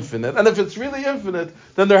really infinite. And if it's really infinite,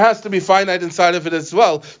 then there has to be finite inside of it as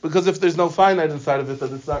well. Because if there's no finite inside of it,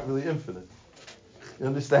 then it's not really infinite. You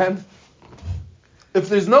understand? If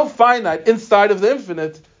there's no finite inside of the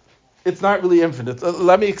infinite, it's not really infinite.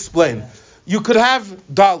 Let me explain. You could have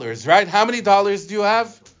dollars, right? How many dollars do you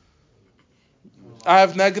have? I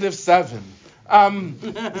have -7.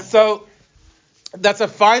 So that's a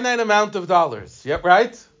finite amount of dollars. Yep,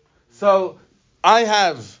 right? So I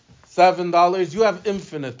have $7. You have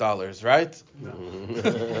infinite dollars, right?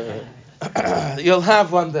 You'll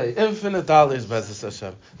have one day infinite dollars, Bezos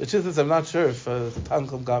Hashem. The truth is, I'm not sure if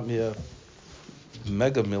Tankum got me a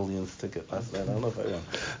Mega Millions ticket last night. I don't know if I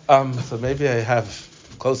won. So maybe I have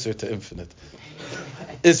closer to infinite.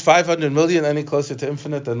 Is 500 million any closer to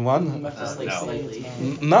infinite than one?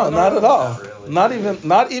 No, not at all. Not even.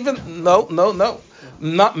 No.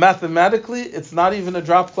 Not mathematically, it's not even a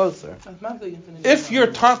drop closer. If you're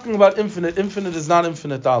talking about infinite is not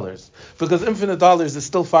infinite dollars. Because infinite dollars is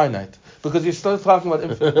still finite. Because you're still talking about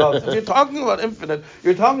infinite dollars. If you're talking about infinite,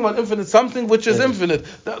 you're talking about infinite, something which is infinite.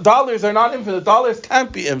 Dollars are not infinite. Dollars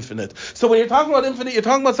can't be infinite. So when you're talking about infinite, you're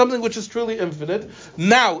talking about something which is truly infinite.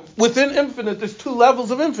 Now, within infinite, there's two levels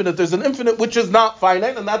of infinite. There's an infinite which is not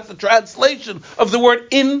finite, and that's the translation of the word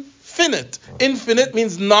infinite. Infinite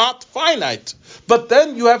means not finite. But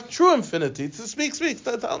then you have true infinity. Speak,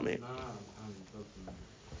 tell me.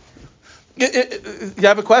 You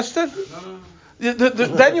have a question?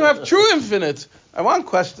 Then you have true infinite. I want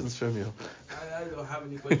questions from you. I don't have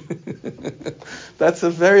any questions. That's a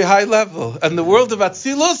very high level. And the world of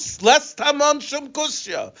Atzilus, les taman shum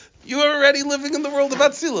kushya. You are already living in the world of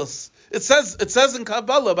Atzilus. It says in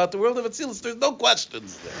Kabbalah about the world of Atzilus, there's no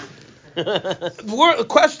questions there.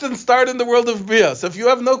 Questions start in the world of Bria. So if you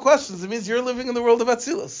have no questions, it means you're living in the world of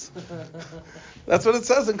Atzilus. That's what it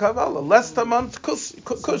says in Kabbalah. Les taman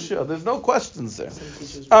kushya. There's no questions there.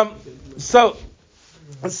 So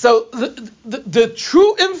the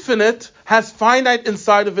true infinite has finite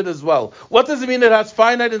inside of it as well. What does it mean it has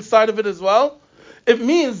finite inside of it as well? It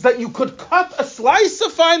means that you could cut a slice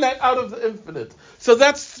of finite out of the infinite. So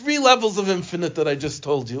that's 3 levels of infinite that I just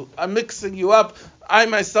told you. I'm mixing you up. I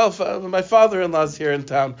myself, my father-in-law's here in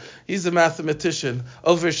town. He's a mathematician.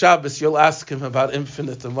 Over Shabbos, you'll ask him about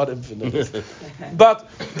infinite and what infinite is. But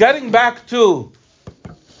getting back to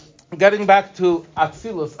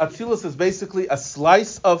Atzilus. Atzilus is basically a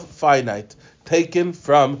slice of finite taken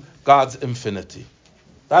from God's infinity.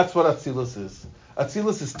 That's what Atzilus is.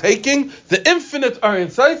 Atzilus is taking the infinite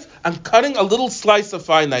Ein Sof and cutting a little slice of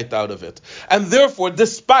finite out of it. And therefore,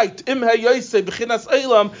 despite Im Hayose B'chinas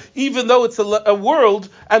Eilam, even though it's a world,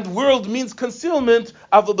 and world means concealment,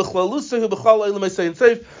 Avol B'chlalusahu B'chal Eilam Ein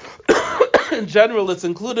Sof, in general, it's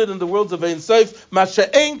included in the worlds of Ein Sof,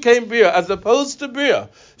 Masha'ein came Bria, as opposed to Bria.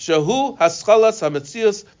 Shahu Haschalas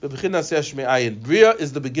HaMetzius B'B'chinas Yesh Me'ayin. Bria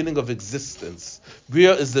is the beginning of existence.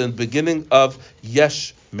 Bria is the beginning of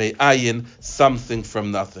yesh me'ayin, something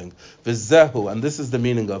from nothing. V'zehu, and this is the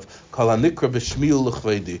meaning of kol hanikra b'shmi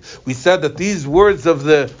u'lechvedi. We said that these words of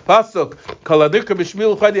the pasuk, kol hanikra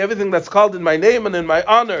b'shmi u'lechvedi, everything that's called in my name and in my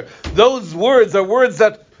honor, those words are words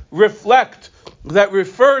that that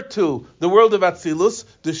refer to the world of Atzilus,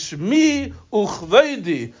 the Shmi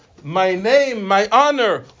Uchvedi, my name, my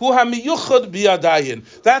honor, Hu HaMiyuchad Biyadayin.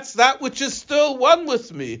 That's that which is still one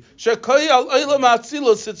with me. Shekoy al Olam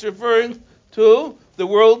Atzilus, it's referring to the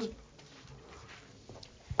world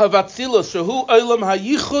of Atzilus, Shehu Olam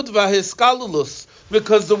HaYichud VaHiskalulus,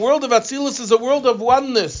 because the world of Atzilus is a world of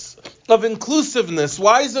oneness, of inclusiveness.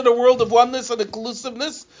 Why is it a world of oneness and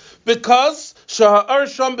inclusiveness? Because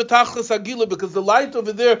because the light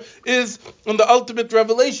over there is in the ultimate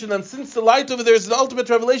revelation, and since the light over there is the ultimate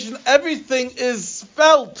revelation, everything is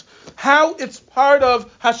felt. How it's part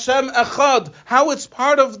of Hashem Echad, how it's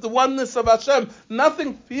part of the oneness of Hashem.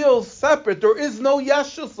 Nothing feels separate. There is no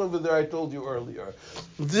Yashus over there, I told you earlier.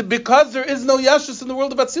 Because there is no Yashus in the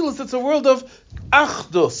world of Atzilus, it's a world of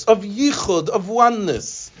Achdus, of Yichud, of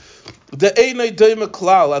oneness. The Einay Doima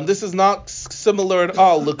Klal, and this is not similar at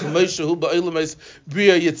all.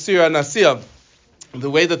 The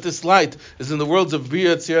way that this light is in the worlds of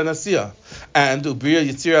Bria Yitzir and Asiya, and Ubria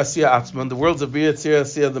Yitzir Asiya Atzman, the worlds of Bria Yitzir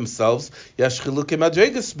Asiya themselves.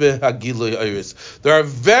 There are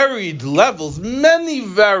varied levels, many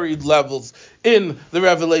varied levels in the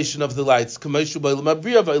revelation of the lights.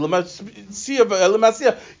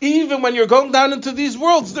 Even when you're going down into these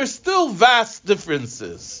worlds, there's still vast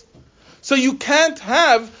differences. So you can't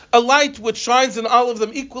have a light which shines in all of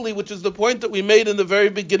them equally, which is the point that we made in the very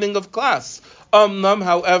beginning of class.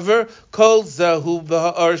 However, kol zehu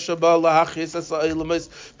b'ha'ar shaba lahachis asa'ilumais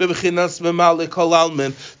b'b'chinas memalei kol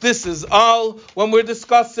almin. This is all when we're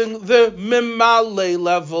discussing the memalei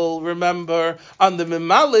level. Remember, on the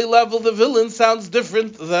memalei level, the villain sounds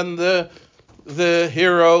different than the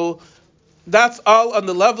hero. That's all on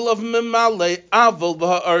the level of memalei. Avol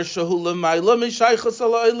b'ha'ar shehu l'mayla mishaychas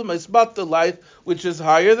ala'ilumais, but the light which is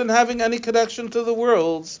higher than having any connection to the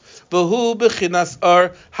worlds. V'hu b'chinas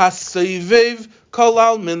ar hasoveiv kol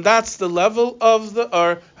almin. That's the level of the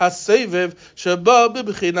ar hasoveiv sheba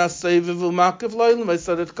b'chinas soveiv u'makiv la'ilumais,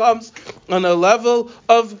 that it comes on a level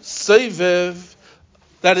of soveiv,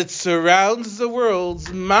 that it surrounds the worlds.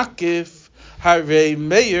 Makif harei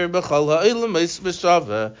meir b'chol ha'ilumais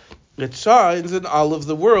b'shaveh. It shines in all of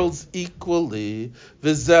the worlds equally.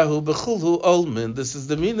 V'zehu b'chulhu olmin. This is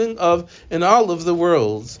the meaning of in all of the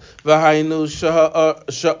worlds. V'hainu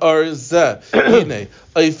sha'ar zeh. Hine.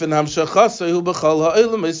 Oifen hamshachasehu b'chol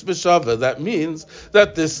ha'ilumais b'shaveh. That means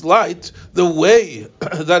that this light, the way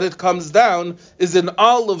that it comes down, is in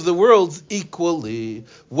all of the worlds equally.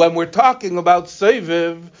 When we're talking about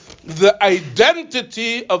soveiv, the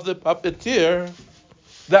identity of the puppeteer,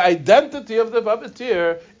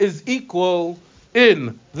 is equal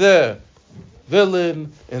in the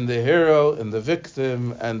villain, in the hero, in the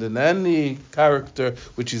victim, and in any character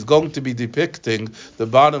which he's going to be depicting. The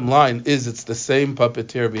bottom line is it's the same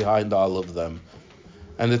puppeteer behind all of them.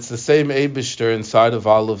 And it's the same Eibishter inside of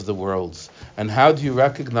all of the worlds. And how do you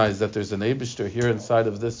recognize that there's an Eibishter here inside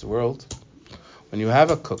of this world? When you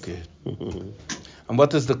have a cookie. And what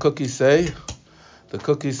does the cookie say? The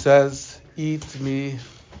cookie says, eat me.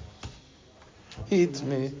 Eat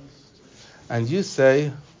me. And you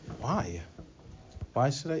say, why? Why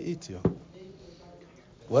should I eat you?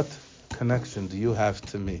 What connection do you have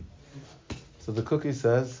to me? So the cookie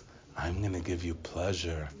says, I'm going to give you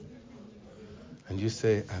pleasure. And you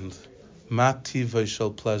say, and ma tiva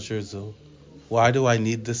shel pleasure zu? Why do I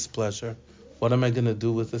need this pleasure? What am I going to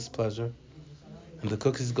do with this pleasure? And the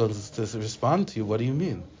cookie is going to respond to you, what do you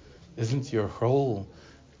mean? Isn't your whole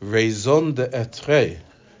raison d'etre,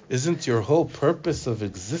 isn't your whole purpose of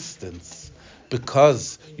existence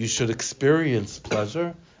because you should experience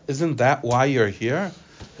pleasure? Isn't that why you're here?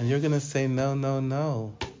 And you're going to say,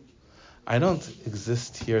 no. I don't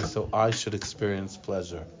exist here so I should experience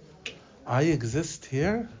pleasure. I exist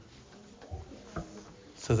here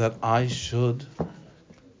so that I should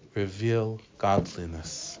reveal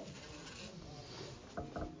godliness.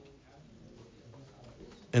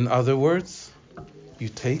 In other words, you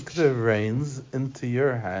take the reins into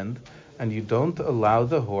your hand and you don't allow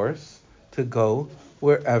the horse to go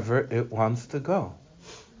wherever it wants to go.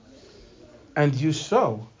 And you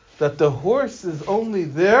show that the horse is only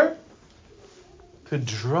there to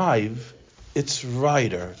drive its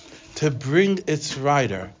rider, to bring its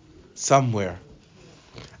rider somewhere.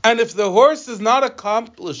 And if the horse is not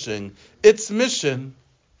accomplishing its mission,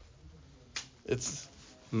 it's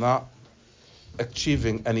not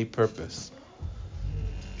achieving any purpose.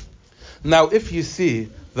 Now, if you see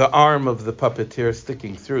the arm of the puppeteer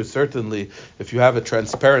sticking through, certainly if you have a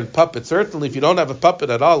transparent puppet, certainly if you don't have a puppet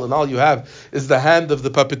at all and all you have is the hand of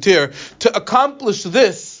the puppeteer, to accomplish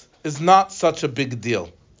this is not such a big deal.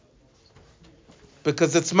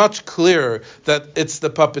 Because it's much clearer that it's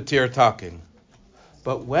the puppeteer talking.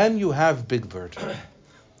 But when you have Big Bird,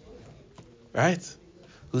 right,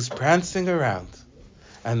 who's prancing around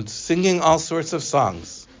and singing all sorts of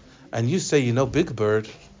songs, and you say, Big Bird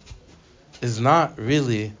is not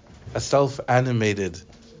really a self-animated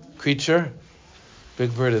creature.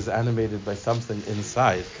 Big Bird is animated by something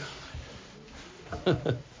inside.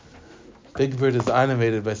 Big Bird is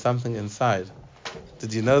animated by something inside.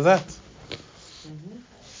 Did you know that?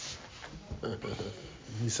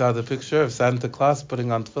 You saw the picture of Santa Claus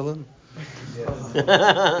putting on tefillin? You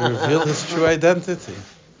reveal his true identity.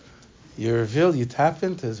 You tap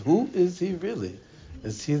into who is he really?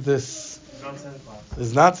 Is he this?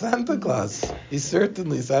 He's not Santa Claus. He's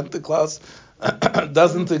certainly Santa Claus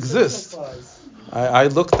doesn't exist. I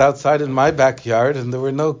looked outside in my backyard and there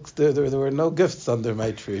were no gifts under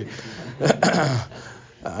my tree.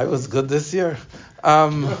 I was good this year.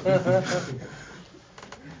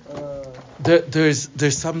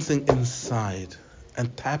 There's something inside,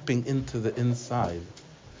 and tapping into the inside.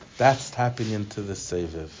 That's tapping into the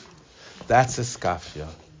soveiv. That's iskafia.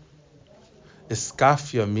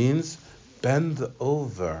 Iskafia means bend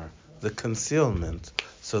over the concealment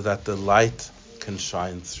so that the light can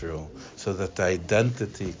shine through, so that the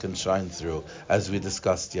identity can shine through, as we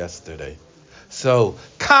discussed yesterday. So,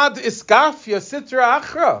 kad iskafia sitra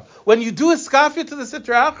achra. When you do iskafia to the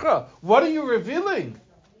sitra achra, what are you revealing?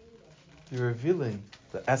 You're revealing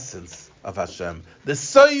the essence of Hashem, the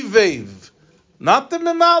soveiv, not the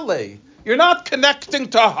memalei. You're not connecting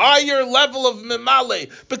to a higher level of memalei,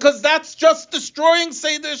 because that's just destroying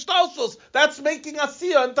Seder Shtalshus. That's making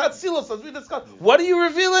Asiya and Tatzilos, as we discussed. What are you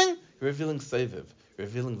revealing? You're revealing soveiv. You're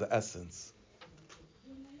revealing the essence.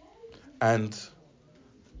 And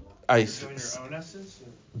your own essence?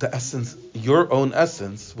 the essence, your own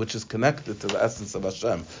essence, which is connected to the essence of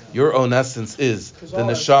Hashem. Your own essence is the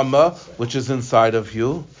neshama, which is inside of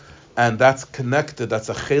you, and that's connected. That's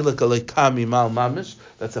a chelik alekami mal mamish.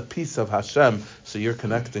 That's a piece of Hashem. So you're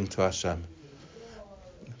connecting to Hashem.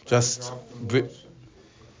 Just like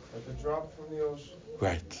a drop from the ocean.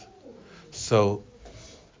 Right. So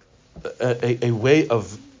a way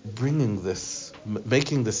of bringing this,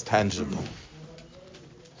 making this tangible,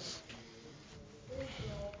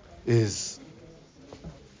 is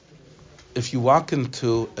if you walk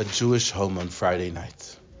into a Jewish home on Friday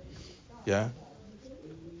night, yeah?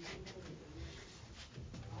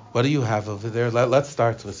 What do you have over there? Let's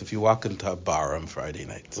start with if you walk into a bar on Friday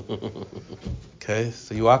night. Okay,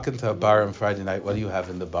 so you walk into a bar on Friday night, what do you have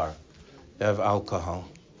in the bar? You have alcohol.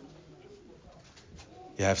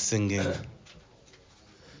 You have singing.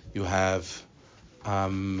 You have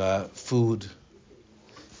food.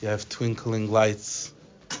 You have twinkling lights,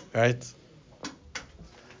 right?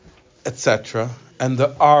 Etc. And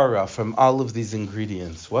the aura from all of these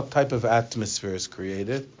ingredients. What type of atmosphere is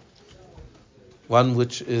created? One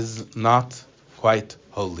which is not quite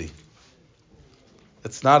holy.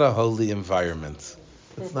 It's not a holy environment.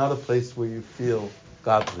 It's not a place where you feel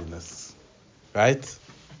godliness, right?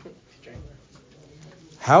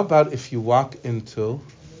 How about if you walk into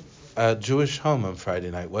a Jewish home on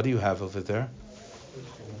Friday night? What do you have over there?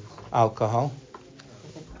 Alcohol,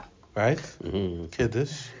 right? Mm-hmm.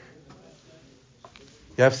 Kiddush.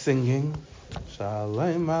 You have singing.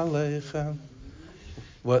 Shalom Aleichem.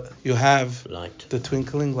 What you have? Light. The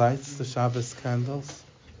twinkling lights, the Shabbos candles.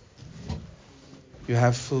 You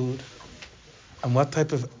have food. And what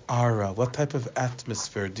type of aura, what type of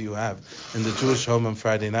atmosphere do you have in the Jewish home on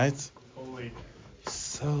Friday nights? Holy.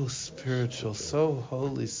 So spiritual, so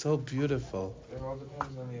holy, so beautiful. It all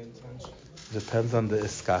depends on the intention. It depends on the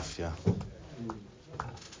iskafia.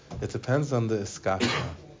 It depends on the iskafia.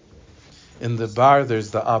 In the bar,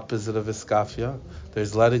 there's the opposite of iskafia.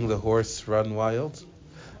 There's letting the horse run wild.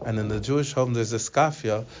 And in the Jewish home, there's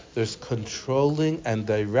iskafia. There's controlling and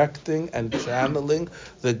directing and channeling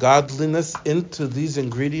the godliness into these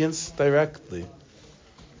ingredients directly.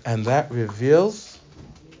 And that reveals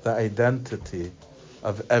the identity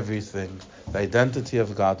of everything, the identity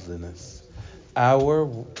of godliness.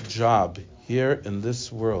 Our job here in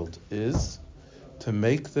this world is to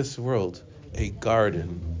make this world a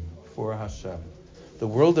garden for Hashem. The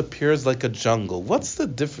world appears like a jungle. What's the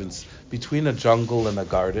difference between a jungle and a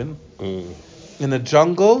garden? In a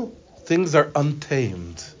jungle, things are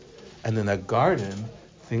untamed. And in a garden,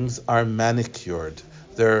 things are manicured.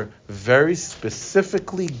 They're very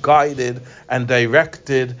specifically guided and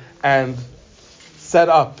directed and set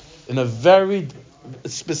up in a very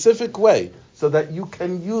specific way so that you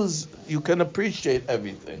can appreciate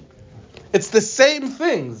everything. It's the same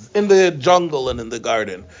things in the jungle and in the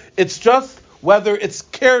garden. It's just whether it's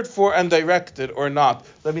cared for and directed or not.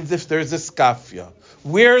 That means if there's iskafia.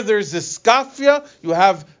 Where there's iskafia, you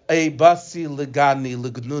have a Bosi L'gani,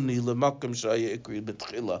 L'gnuni, L'makim shaya ikri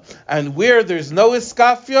b'tchila. And where there's no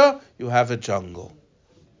iskafia, you have a jungle.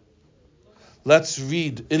 Let's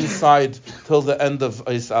read inside till the end of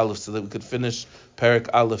Ais Aleph so that we could finish Perek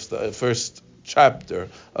Aleph, the first chapter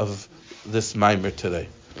of this Maimer today.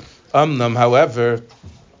 However,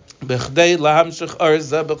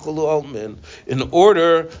 in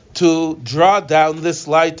order to draw down this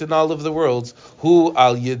light in all of the worlds, hu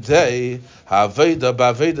al yedei ha'aveda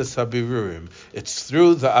ba'aveda sabirurim. It's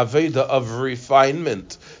through the aveda of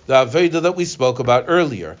refinement, the aveda that we spoke about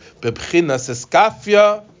earlier. Bebchinas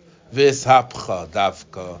iskafia v'ishapcha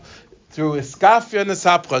davka. Through iskafia and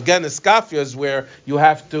ishapcha. Again, iskafia is where you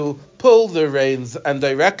have to pull the reins and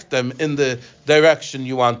direct them in the direction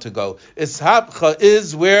you want to go. Ishapcha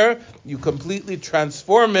is where you completely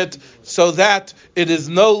transform it so that it is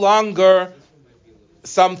no longer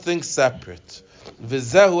something separate.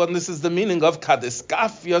 Vizehu, and this is the meaning of kad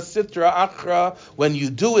iskafia sitra achra. When you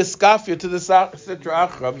do iskafia to the sitra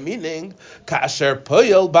achra, meaning kasher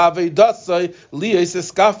poyel ba'avedasai liyes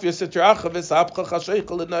iskafia sitra achra v'sapcha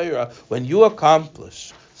chasheichel l'naira. When you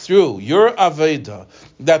accomplish through your aveda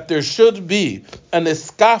that there should be an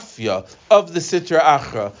iskafia of the sitra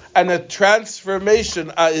achra and a transformation,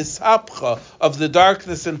 a ishapcha of the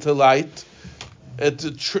darkness into light,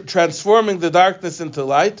 transforming the darkness into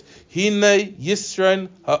light. Hine yisrein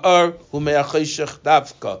ha'ar u'me'achayshech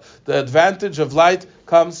davka. The advantage of light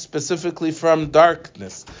comes specifically from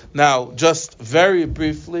darkness. Now, just very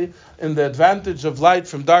briefly, in the advantage of light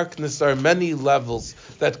from darkness, there are many levels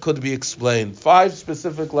that could be explained. 5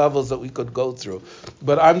 specific levels that we could go through.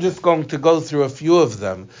 But I'm just going to go through a few of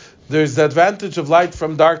them. There's the advantage of light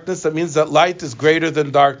from darkness. That means that light is greater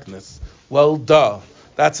than darkness. Well, duh.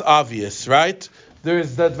 That's obvious, right? There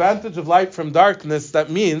is the advantage of light from darkness.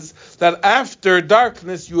 That means that after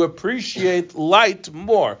darkness, you appreciate light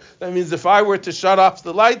more. That means if I were to shut off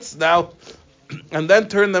the lights now and then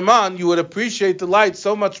turn them on, you would appreciate the light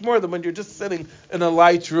so much more than when you're just sitting in a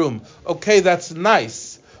light room. Okay, that's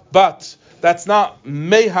nice, but that's not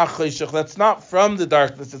mehachayshech. That's not from the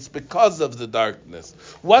darkness. It's because of the darkness.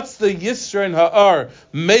 What's the yisrein ha'ar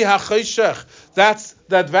mehachayshech? That's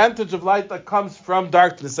the advantage of light that comes from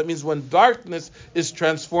darkness. That means when darkness is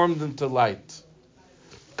transformed into light.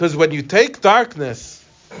 Because when you take darkness,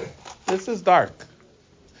 this is dark,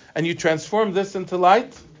 and you transform this into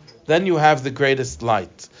light, then you have the greatest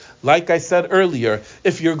light. Like I said earlier,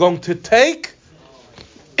 if you're going to take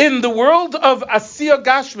in the world of Asiya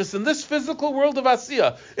Gashmis, in this physical world of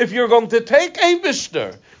Asiya, if you're going to take a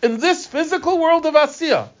Mishnah in this physical world of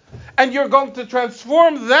Asiya, and you're going to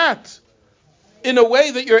transform that in a way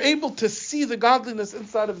that you're able to see the godliness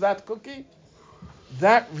inside of that cookie,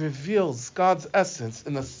 that reveals God's essence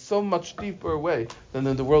in a so much deeper way than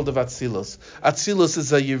in the world of Atzilus. Atzilus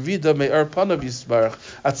is a Yerida Me'ar Panav Yisbarach.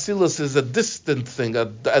 Atzilus is a distant thing, a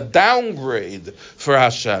downgrade for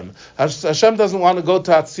Hashem. Hashem doesn't want to go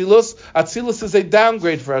to Atzilus. Atzilus is a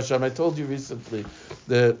downgrade for Hashem. I told you recently,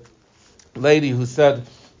 the lady who said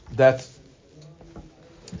that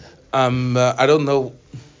I don't know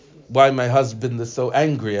why my husband is so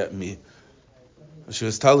angry at me. She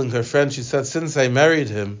was telling her friend, she said, since I married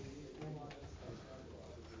him,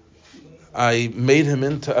 I made him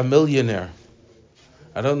into a millionaire.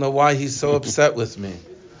 I don't know why he's so upset with me.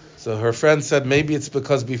 So her friend said, maybe it's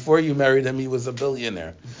because before you married him, he was a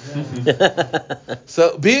billionaire.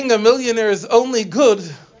 So being a millionaire is only good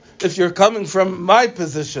if you're coming from my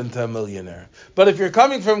position to a millionaire. But if you're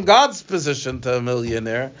coming from God's position to a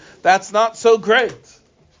millionaire, that's not so great.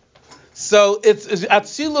 So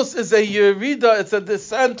Atzilus is a Yerida, it's a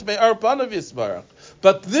descent, Me'ar Panav Yisbarach.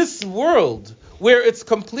 But this world, where it's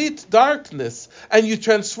complete darkness, and you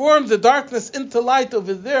transform the darkness into light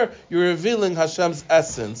over there, you're revealing Hashem's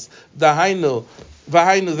essence. V'hainu,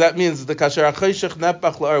 that means the kasher achayshech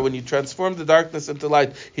nepach la'ar, when you transform the darkness into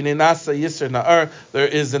light, hinenasa yisr na'ar, there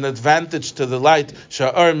is an advantage to the light.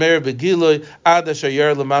 Sha'ar meir begiloi, ada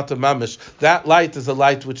shayar lamata mamish. That light is a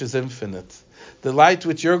light which is infinite. The light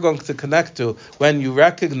which you're going to connect to when you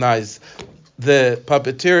recognize the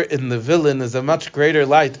puppeteer in the villain is a much greater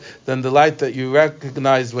light than the light that you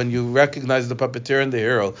recognize when you recognize the puppeteer in the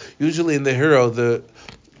hero. Usually in the hero, the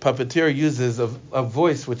puppeteer uses a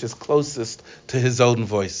voice which is closest to his own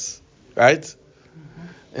voice, right?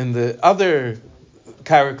 In the other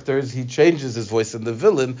characters, he changes his voice. In the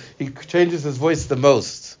villain, he changes his voice the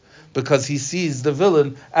most, because he sees the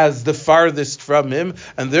villain as the farthest from him,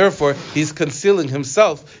 and therefore he's concealing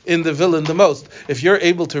himself in the villain the most. If you're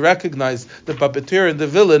able to recognize the puppeteer in the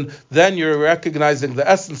villain, then you're recognizing the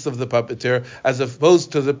essence of the puppeteer, as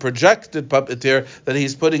opposed to the projected puppeteer that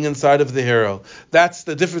he's putting inside of the hero. That's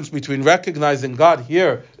the difference between recognizing God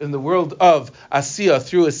here in the world of Asiya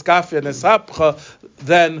through iskafia and ishapcha,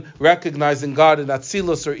 than recognizing God in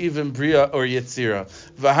Atzilus or even Bria or Yetzira.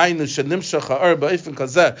 V'hainu shenimshach ha'or ba'ifin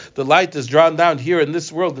kazeh. The light is drawn down here in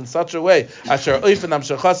this world in such a way that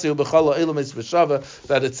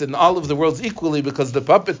it's in all of the worlds equally, because the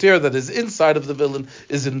puppeteer that is inside of the villain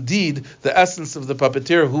is indeed the essence of the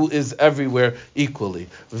puppeteer who is everywhere equally.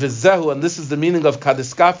 V'zehu, and this is the meaning of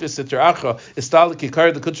kadiskafia sitra achra, istalik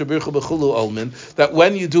yikar the kutsha birchu b'chulu olmin, that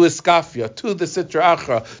when you do iskafia to the sitra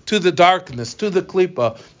achra, to the darkness, to the klipa,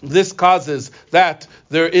 this causes that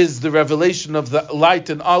there is the revelation of the light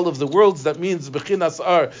in all of the worlds. That means bechinas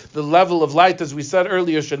ar, the level of light, as we said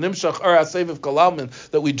earlier, shenimshach ar soveiv kalalmin,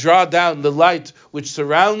 that we draw down the light which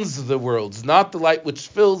surrounds the worlds, not the light which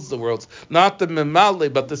fills the worlds, not the memalei,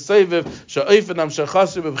 but the soveiv sha'ofen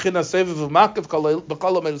amshachasir bechinas soveiv u'makev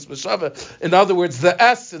b'kol ha'melus b'shava. In other words, the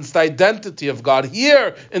essence, the identity of God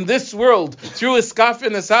here in this world, through iskafia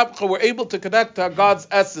and ishapcha, we're able to connect to God's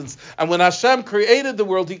essence. And when Hashem created the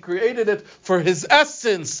world, He created it for His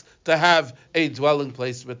essence to have a dwelling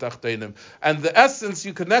place with Tachtenim. And the essence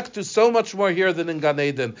you connect to so much more here than in Gan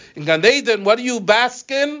Eden. In Gan Eden, what do you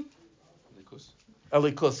bask in?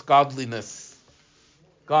 Elikus, godliness.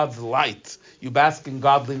 God's light. You bask in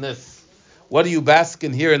godliness. What do you bask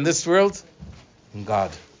in here in this world? In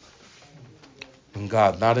God. In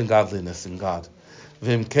God, not in godliness, in God.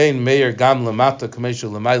 And that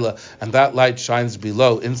light shines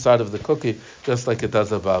below, inside of the cookie, just like it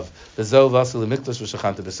does above. This is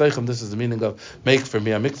the meaning of make for me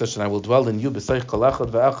a mikdash, and I will dwell in you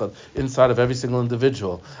inside of every single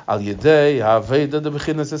individual. Through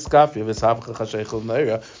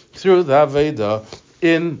the Aveda,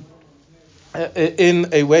 in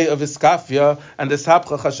a way of iskafia and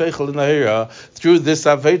ishapcha chasheichel in the through this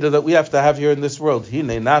aveda that we have to have here in this world. You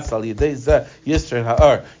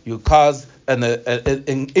cause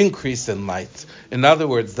an increase in light. In other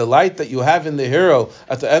words, the light that you have in the hero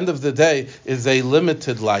at the end of the day is a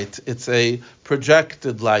limited light. It's a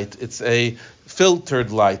projected light. It's a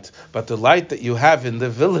filtered light. But the light that you have in the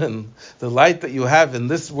villain, the light that you have in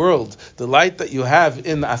this world, the light that you have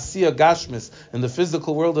in Asiya Gashmis, in the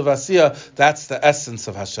physical world of Asiya, that's the essence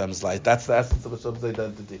of Hashem's light. That's the essence of Hashem's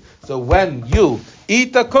identity. So when you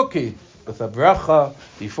eat a cookie with a bracha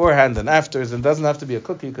beforehand and afterwards, and it doesn't have to be a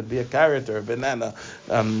cookie, it could be a carrot or a banana.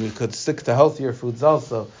 You could stick to healthier foods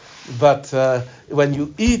also. But when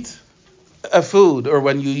you eat a food, or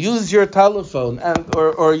when you use your telephone, and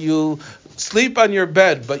or you sleep on your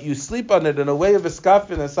bed, but you sleep on it in a way of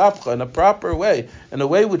iskafia and ishapcha, in a proper way, in a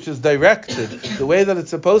way which is directed, the way that it's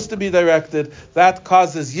supposed to be directed, that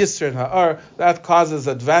causes yisr and ha'ar, that causes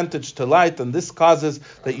advantage to light, and this causes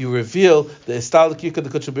that you reveal the istalik yikad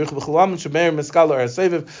kutsha birchu b'chulam shemeir meskala or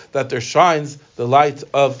soveiv, that there shines the light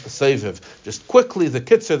of soveiv. Just quickly, the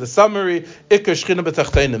kitzur, the summary, ikar shchina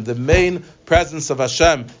b'tachtenim, the main presence of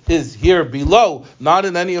Hashem is here below, not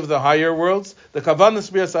in any of the higher worlds. The kavanah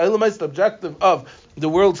b'yas ha'elamais, the objective of the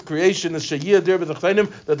world's creation is sheyiyah dir b'tachtenim,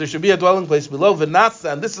 that there should be a dwelling place below,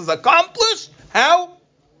 v'nasa, and this is accomplished, how?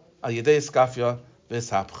 Al yedei iskafia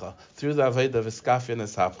v'ishapcha, through the aveda of iskafia and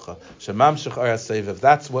ishapcha, shemamshich ar soveiv.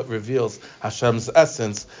 That's what reveals Hashem's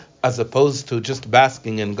essence, as opposed to just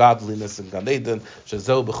basking in godliness and Gan Eden.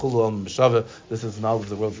 Shezo b'chulu al m'shava. This is in all of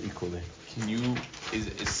the worlds equally. Is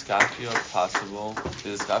iskafia possible?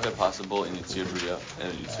 Is iskafia possible in Yitzir Bria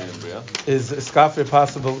and Yitzir Bria? Is iskafia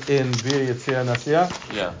possible in Bria, Yitzir, and Asiya?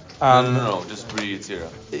 Yeah. No, just Bria Yitzira.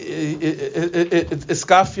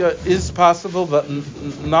 Iskafia is possible, but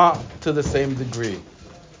not to the same degree,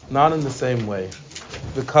 not in the same way,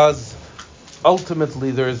 because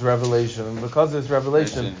ultimately there is revelation, and because there's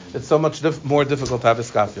revelation, it's so much more difficult to have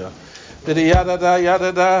iskafia.